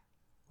that,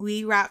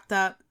 we wrapped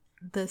up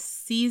the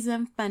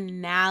season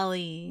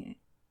finale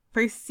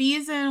for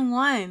season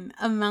 1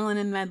 of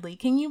Melanin Medley.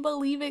 Can you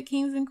believe it,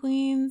 kings and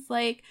queens?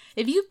 Like,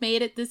 if you've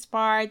made it this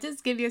far,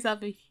 just give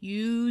yourself a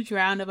huge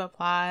round of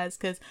applause,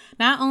 because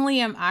not only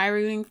am I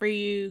rooting for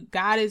you,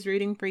 God is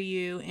rooting for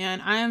you.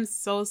 And I am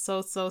so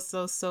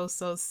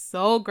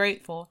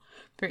grateful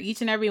for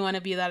each and every one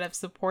of you that have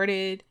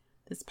supported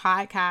this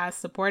podcast,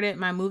 supported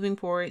my moving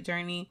forward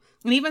journey,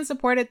 and even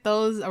supported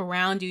those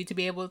around you to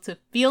be able to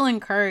feel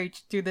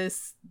encouraged through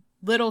this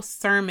little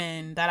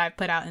sermon that I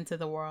put out into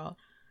the world.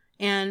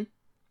 And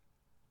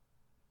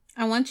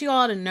I want you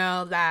all to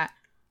know that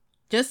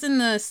just in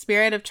the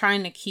spirit of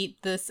trying to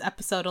keep this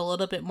episode a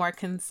little bit more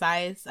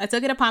concise, I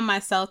took it upon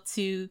myself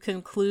to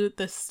conclude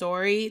the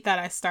story that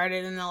I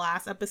started in the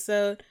last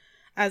episode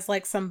as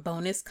like some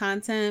bonus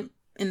content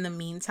in the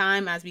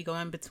meantime as we go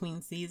in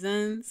between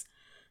seasons,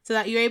 so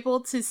that you're able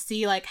to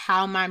see like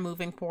how my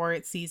moving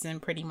forward season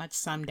pretty much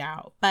summed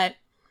out. But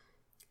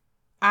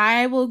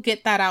I will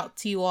get that out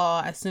to you all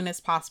as soon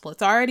as possible.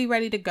 It's already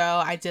ready to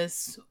go. I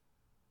just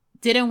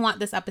didn't want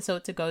this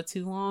episode to go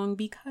too long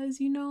because,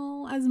 you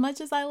know, as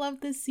much as I love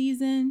this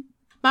season,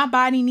 my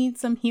body needs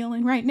some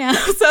healing right now.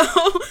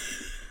 So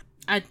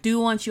I do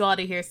want you all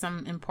to hear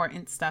some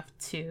important stuff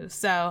too.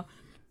 So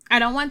I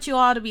don't want you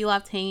all to be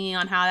left hanging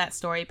on how that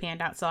story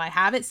panned out. So I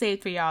have it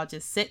saved for y'all.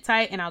 Just sit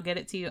tight and I'll get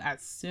it to you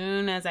as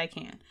soon as I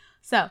can.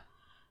 So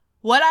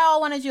what I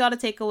wanted you all to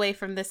take away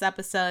from this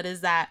episode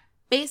is that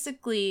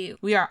basically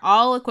we are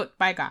all equipped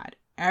by God,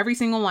 every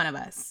single one of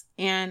us.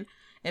 And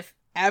if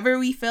ever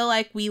we feel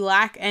like we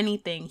lack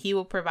anything, He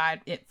will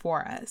provide it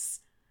for us.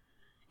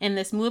 In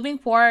this moving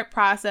forward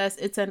process,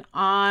 it's an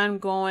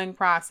ongoing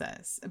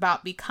process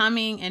about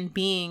becoming and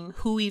being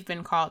who we've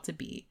been called to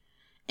be.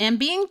 And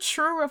being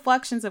true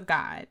reflections of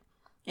God.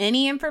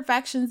 Any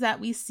imperfections that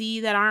we see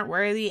that aren't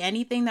worthy,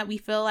 anything that we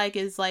feel like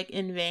is like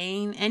in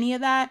vain, any of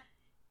that,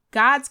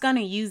 God's going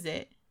to use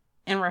it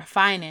and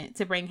refine it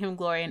to bring Him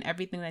glory in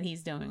everything that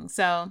He's doing.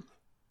 So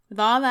with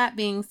all that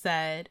being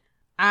said,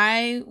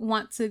 I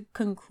want to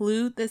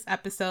conclude this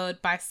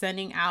episode by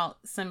sending out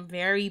some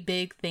very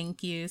big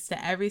thank yous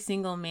to every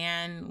single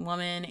man,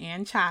 woman,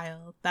 and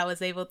child that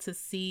was able to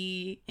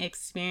see,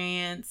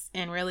 experience,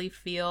 and really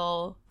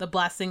feel the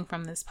blessing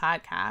from this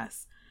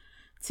podcast.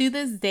 To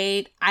this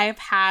date, I've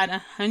had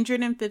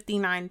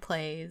 159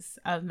 plays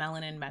of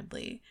Melanin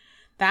Medley.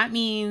 That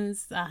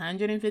means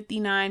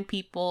 159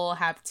 people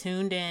have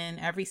tuned in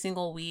every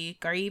single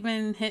week or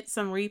even hit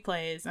some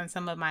replays on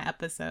some of my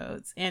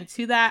episodes. And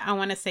to that, I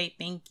want to say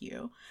thank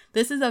you.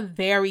 This is a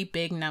very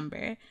big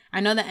number.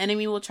 I know the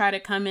enemy will try to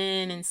come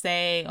in and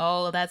say,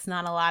 oh, that's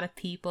not a lot of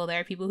people.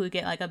 There are people who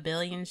get like 1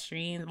 billion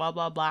streams, blah,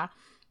 blah, blah.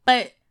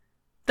 But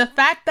the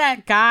fact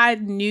that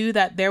God knew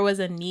that there was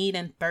a need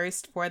and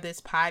thirst for this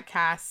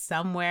podcast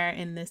somewhere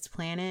in this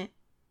planet,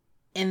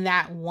 and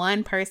that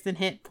one person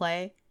hit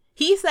play,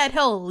 he said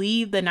he'll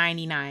leave the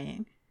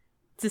 99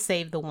 to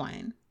save the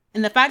one.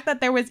 And the fact that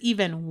there was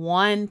even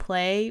one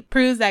play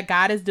proves that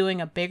God is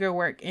doing a bigger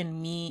work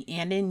in me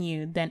and in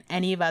you than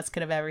any of us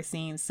could have ever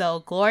seen.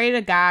 So glory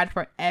to God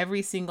for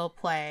every single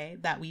play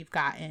that we've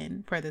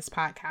gotten for this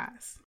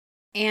podcast.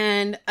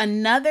 And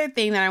another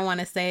thing that I want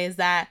to say is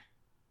that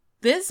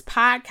this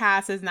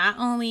podcast has not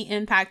only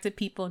impacted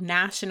people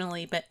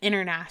nationally, but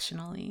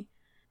internationally.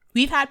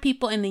 We've had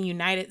people in the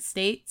United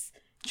States,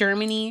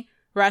 Germany,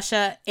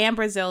 Russia, and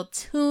Brazil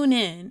tune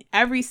in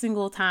every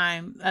single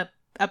time a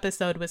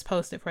episode was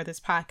posted for this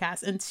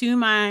podcast. And to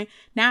my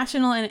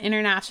national and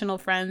international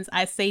friends,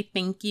 I say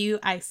thank you,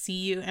 I see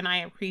you, and I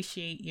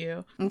appreciate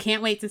you. And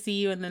can't wait to see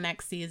you in the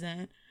next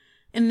season.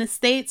 In the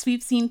States,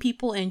 we've seen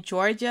people in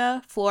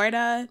Georgia,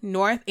 Florida,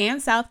 North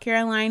and South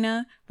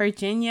Carolina,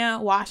 Virginia,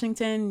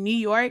 Washington, New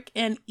York,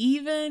 and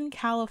even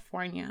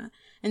California.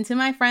 And to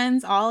my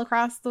friends all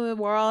across the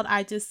world,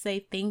 I just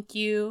say thank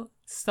you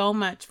so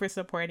much for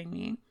supporting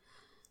me.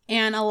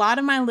 And a lot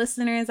of my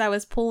listeners I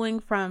was pulling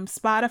from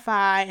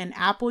Spotify and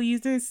Apple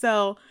users.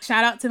 So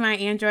shout out to my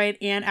Android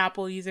and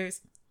Apple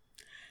users.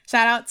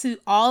 Shout out to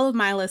all of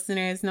my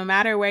listeners, no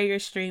matter where you're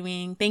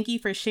streaming. Thank you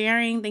for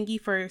sharing. Thank you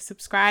for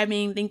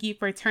subscribing. Thank you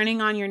for turning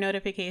on your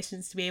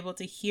notifications to be able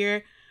to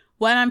hear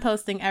what I'm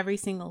posting every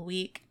single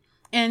week.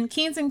 And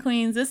Kings and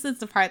Queens, this is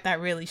the part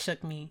that really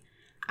shook me.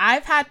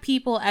 I've had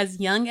people as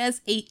young as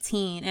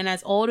 18 and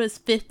as old as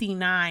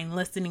 59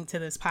 listening to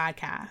this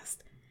podcast.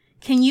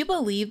 Can you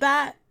believe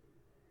that?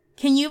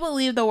 Can you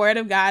believe the word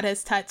of God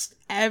has touched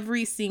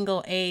every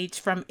single age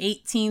from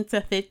 18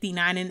 to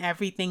 59 and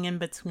everything in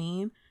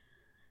between?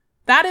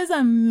 That is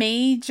a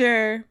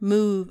major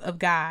move of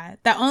God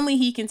that only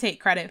he can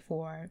take credit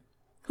for.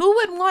 Who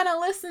would want to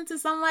listen to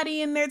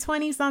somebody in their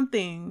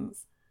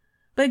 20-somethings?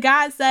 But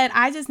God said,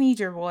 I just need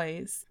your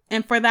voice.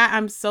 And for that,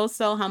 I'm so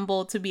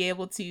humbled to be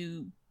able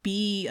to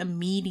be a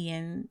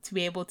median, to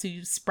be able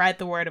to spread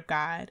the word of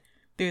God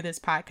through this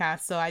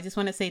podcast. So I just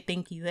want to say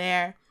thank you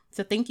there.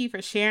 So thank you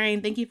for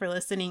sharing. Thank you for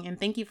listening. And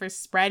thank you for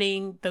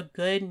spreading the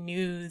good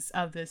news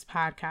of this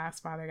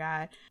podcast, Father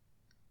God.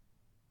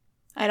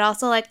 I'd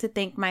also like to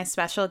thank my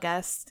special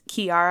guests,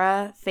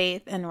 Kiara,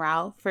 Faith, and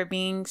Ralph, for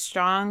being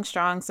strong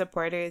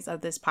supporters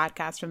of this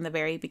podcast from the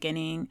very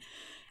beginning.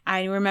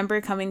 I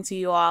remember coming to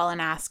you all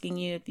and asking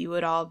you if you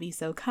would all be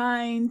so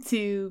kind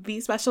to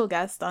be special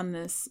guests on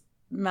this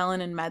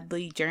Melanin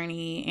Medley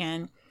journey,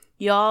 and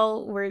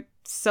y'all were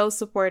so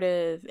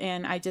supportive,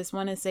 and I just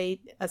want to say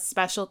a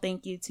special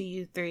thank you to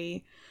you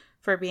three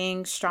for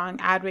being strong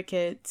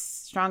advocates,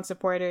 strong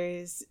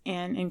supporters,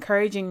 and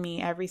encouraging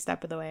me every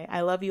step of the way.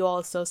 I love you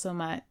all so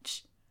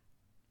much.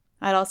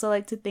 I'd also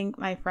like to thank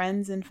my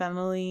friends and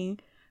family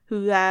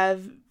who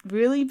have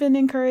really been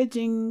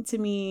encouraging to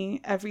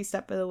me every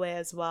step of the way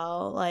as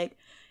well. Like,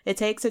 it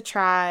takes a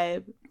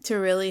tribe to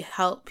really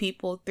help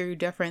people through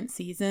different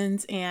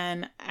seasons,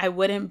 and I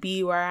wouldn't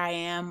be where I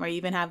am or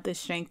even have the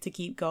strength to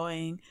keep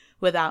going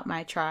without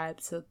my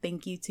tribe. So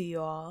thank you to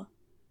you all.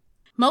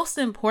 Most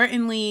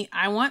importantly,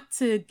 I want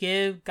to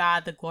give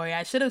God the glory.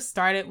 I should have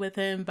started with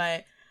him,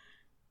 but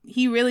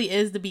he really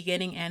is the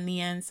beginning and the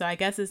end. So I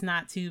guess it's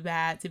not too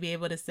bad to be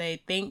able to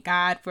say, thank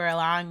God for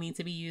allowing me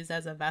to be used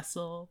as a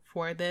vessel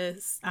for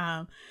this.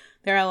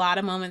 There are a lot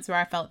of moments where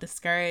I felt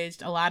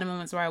discouraged, a lot of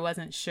moments where I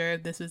wasn't sure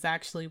if this was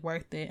actually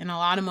worth it, and a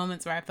lot of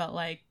moments where I felt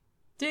like,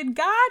 did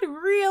God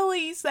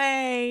really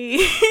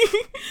say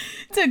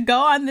to go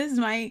on this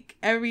mic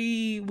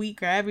every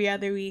week or every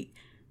other week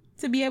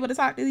to be able to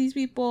talk to these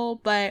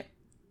people? But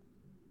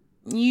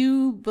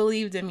you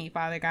believed in me,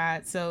 Father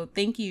God. So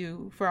thank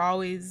you for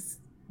always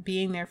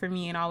being there for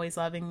me and always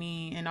loving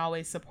me and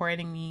always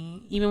supporting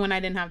me, even when I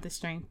didn't have the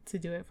strength to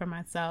do it for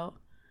myself.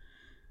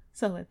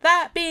 So with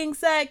that being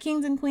said,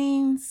 Kings and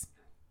Queens,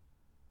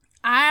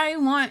 I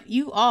want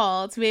you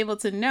all to be able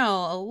to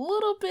know a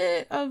little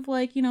bit of,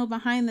 like, you know,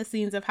 behind the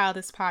scenes of how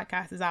this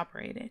podcast is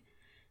operated.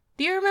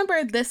 Do you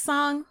remember this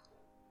song?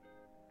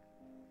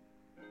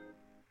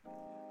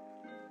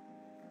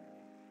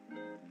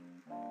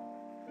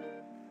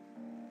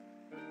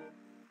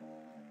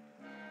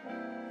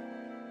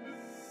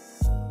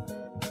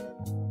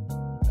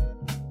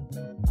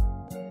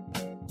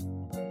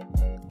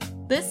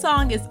 This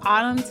song is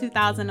Autumn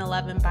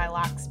 2011 by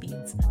Lox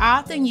Beats. I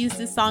often use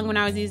this song when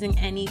I was using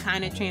any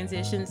kind of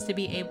transitions to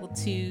be able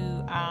to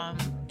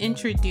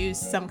introduce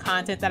some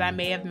content that I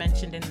may have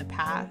mentioned in the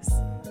past.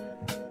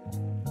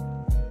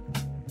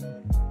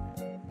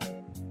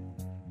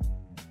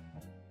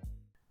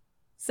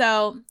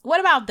 So, what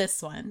about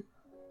this one?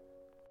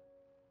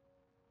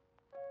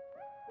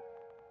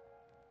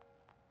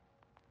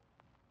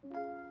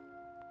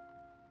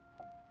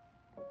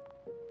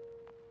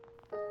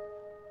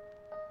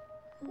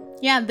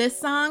 Yeah, this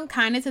song,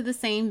 kind of to the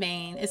same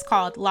vein, is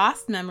called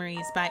Lost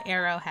Memories by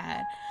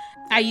Arrowhead.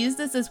 I use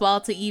this as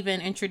well to even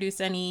introduce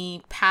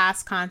any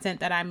past content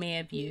that I may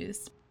have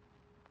used.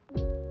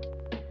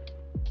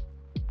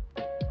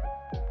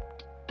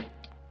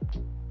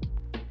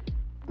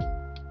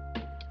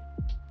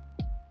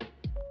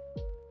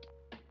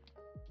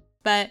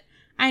 But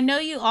I know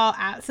you all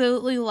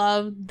absolutely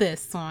love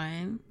this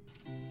one.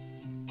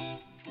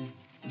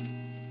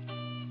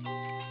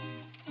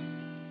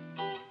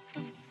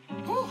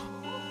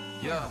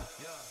 Yeah.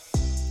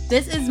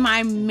 This is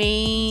my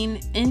main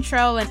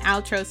intro and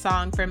outro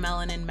song for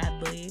Melanin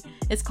Medley.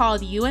 It's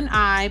called You and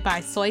I by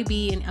Soy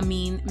B and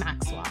Amin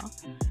Maxwell.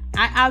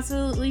 I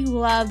absolutely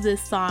love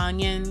this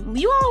song, and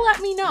you all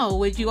let me know.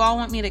 Would you all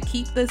want me to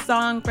keep this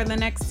song for the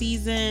next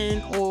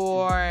season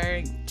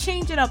or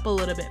change it up a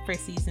little bit for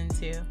season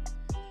 2?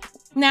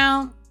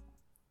 Now,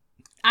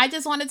 I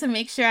just wanted to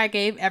make sure I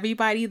gave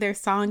everybody their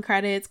song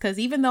credits, because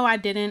even though I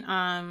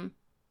didn't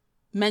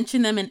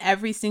mention them in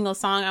every single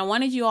song, I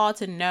wanted you all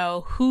to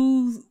know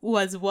who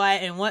was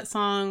what and what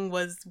song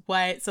was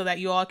what, so that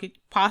you all could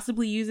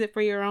possibly use it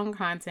for your own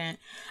content.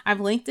 I've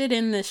linked it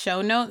in the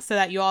show notes so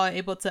that you all are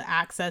able to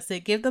access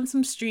it. Give them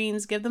some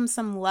streams, give them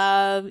some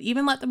love,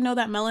 even let them know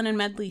that Melanin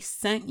Medley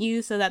sent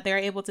you, so that they're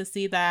able to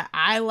see that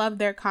I love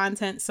their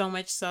content so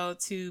much so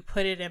to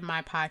put it in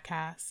my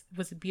podcast. It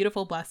was a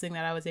beautiful blessing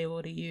that I was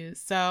able to use.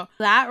 So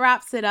that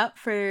wraps it up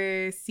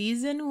for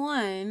season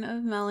 1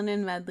 of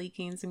Melanin Medley,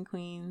 Kings and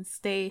Queens.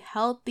 Stay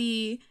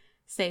healthy,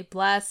 stay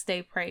blessed,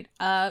 stay prayed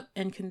up,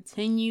 and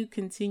continue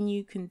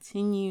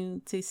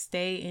to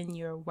stay in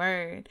your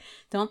word.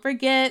 Don't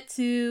forget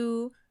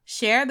to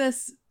share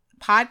this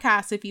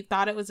podcast if you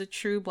thought it was a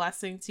true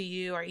blessing to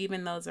you or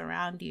even those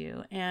around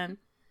you. And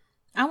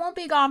I won't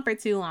be gone for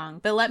too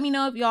long, but let me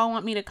know if y'all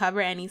want me to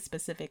cover any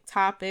specific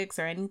topics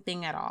or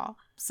anything at all.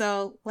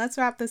 So let's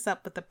wrap this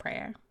up with a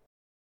prayer.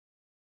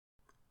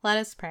 Let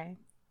us pray.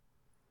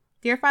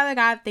 Dear Father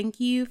God, thank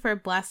you for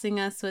blessing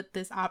us with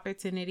this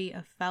opportunity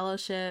of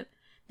fellowship.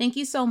 Thank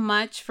you so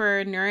much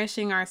for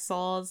nourishing our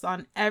souls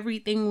on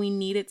everything we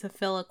needed to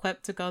feel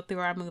equipped to go through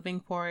our moving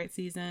forward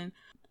season.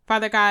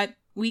 Father God,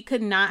 we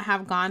could not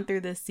have gone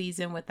through this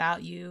season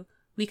without you.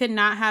 We could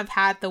not have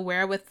had the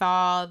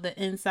wherewithal, the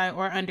insight,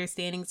 or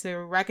understanding to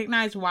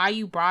recognize why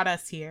you brought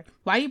us here,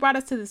 why you brought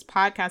us to this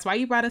podcast, why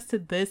you brought us to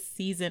this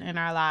season in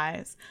our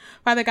lives.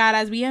 Father God,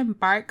 as we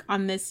embark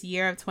on this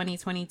year of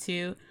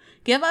 2022,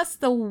 give us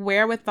the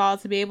wherewithal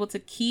to be able to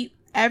keep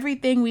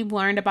everything we've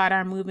learned about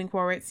our moving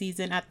forward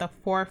season at the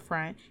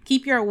forefront.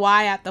 Keep your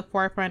why at the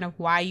forefront of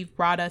why you've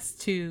brought us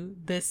to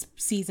this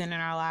season in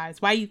our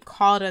lives, why you've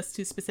called us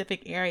to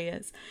specific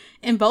areas.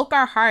 Invoke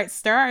our hearts,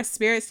 stir our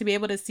spirits to be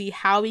able to see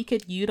how we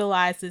could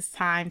utilize this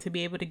time to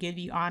be able to give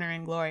you honor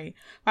and glory.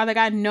 Father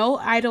God, no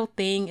idle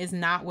thing is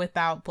not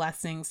without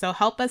blessing. So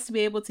help us to be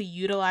able to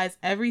utilize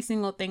every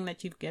single thing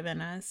that you've given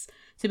us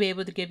to be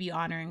able to give you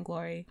honor and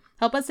glory.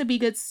 Help us to be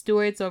good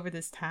stewards over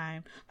this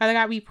time. Father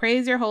God, we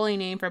praise your holy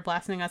name for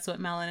blessing us with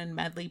Melanin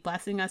Medley,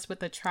 blessing us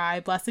with a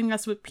tribe, blessing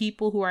us with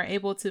people who are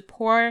able to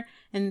pour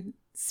and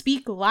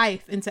speak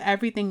life into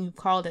everything you've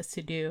called us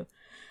to do.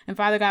 And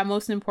Father God,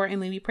 most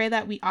importantly, we pray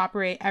that we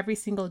operate every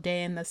single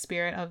day in the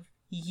spirit of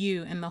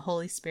you and the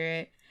Holy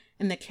Spirit,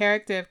 in the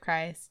character of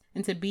Christ,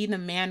 and to be the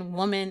man,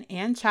 woman,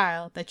 and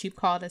child that you've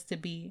called us to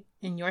be.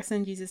 In your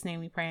Son, Jesus' name,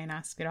 we pray and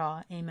ask it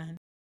all. Amen.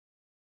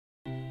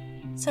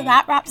 So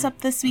that wraps up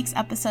this week's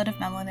episode of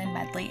Melanin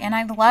Medley, and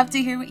I'd love to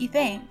hear what you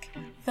think.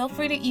 Feel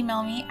free to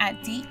email me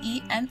at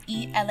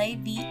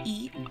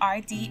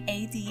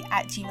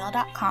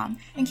demelaverd@gmail.com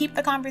and keep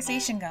the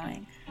conversation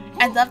going.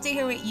 I'd love to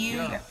hear what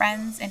you, your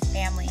friends, and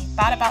family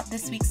thought about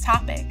this week's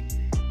topic.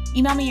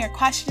 Email me your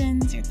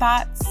questions, your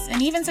thoughts,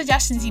 and even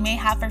suggestions you may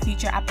have for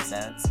future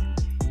episodes.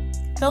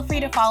 Feel free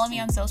to follow me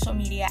on social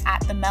media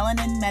at the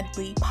Melanin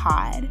Medley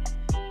Pod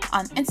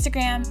on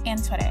Instagram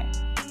and Twitter.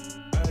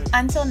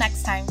 Until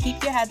next time,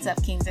 keep your heads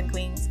up, kings and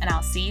queens, and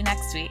I'll see you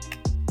next week.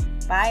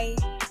 Bye.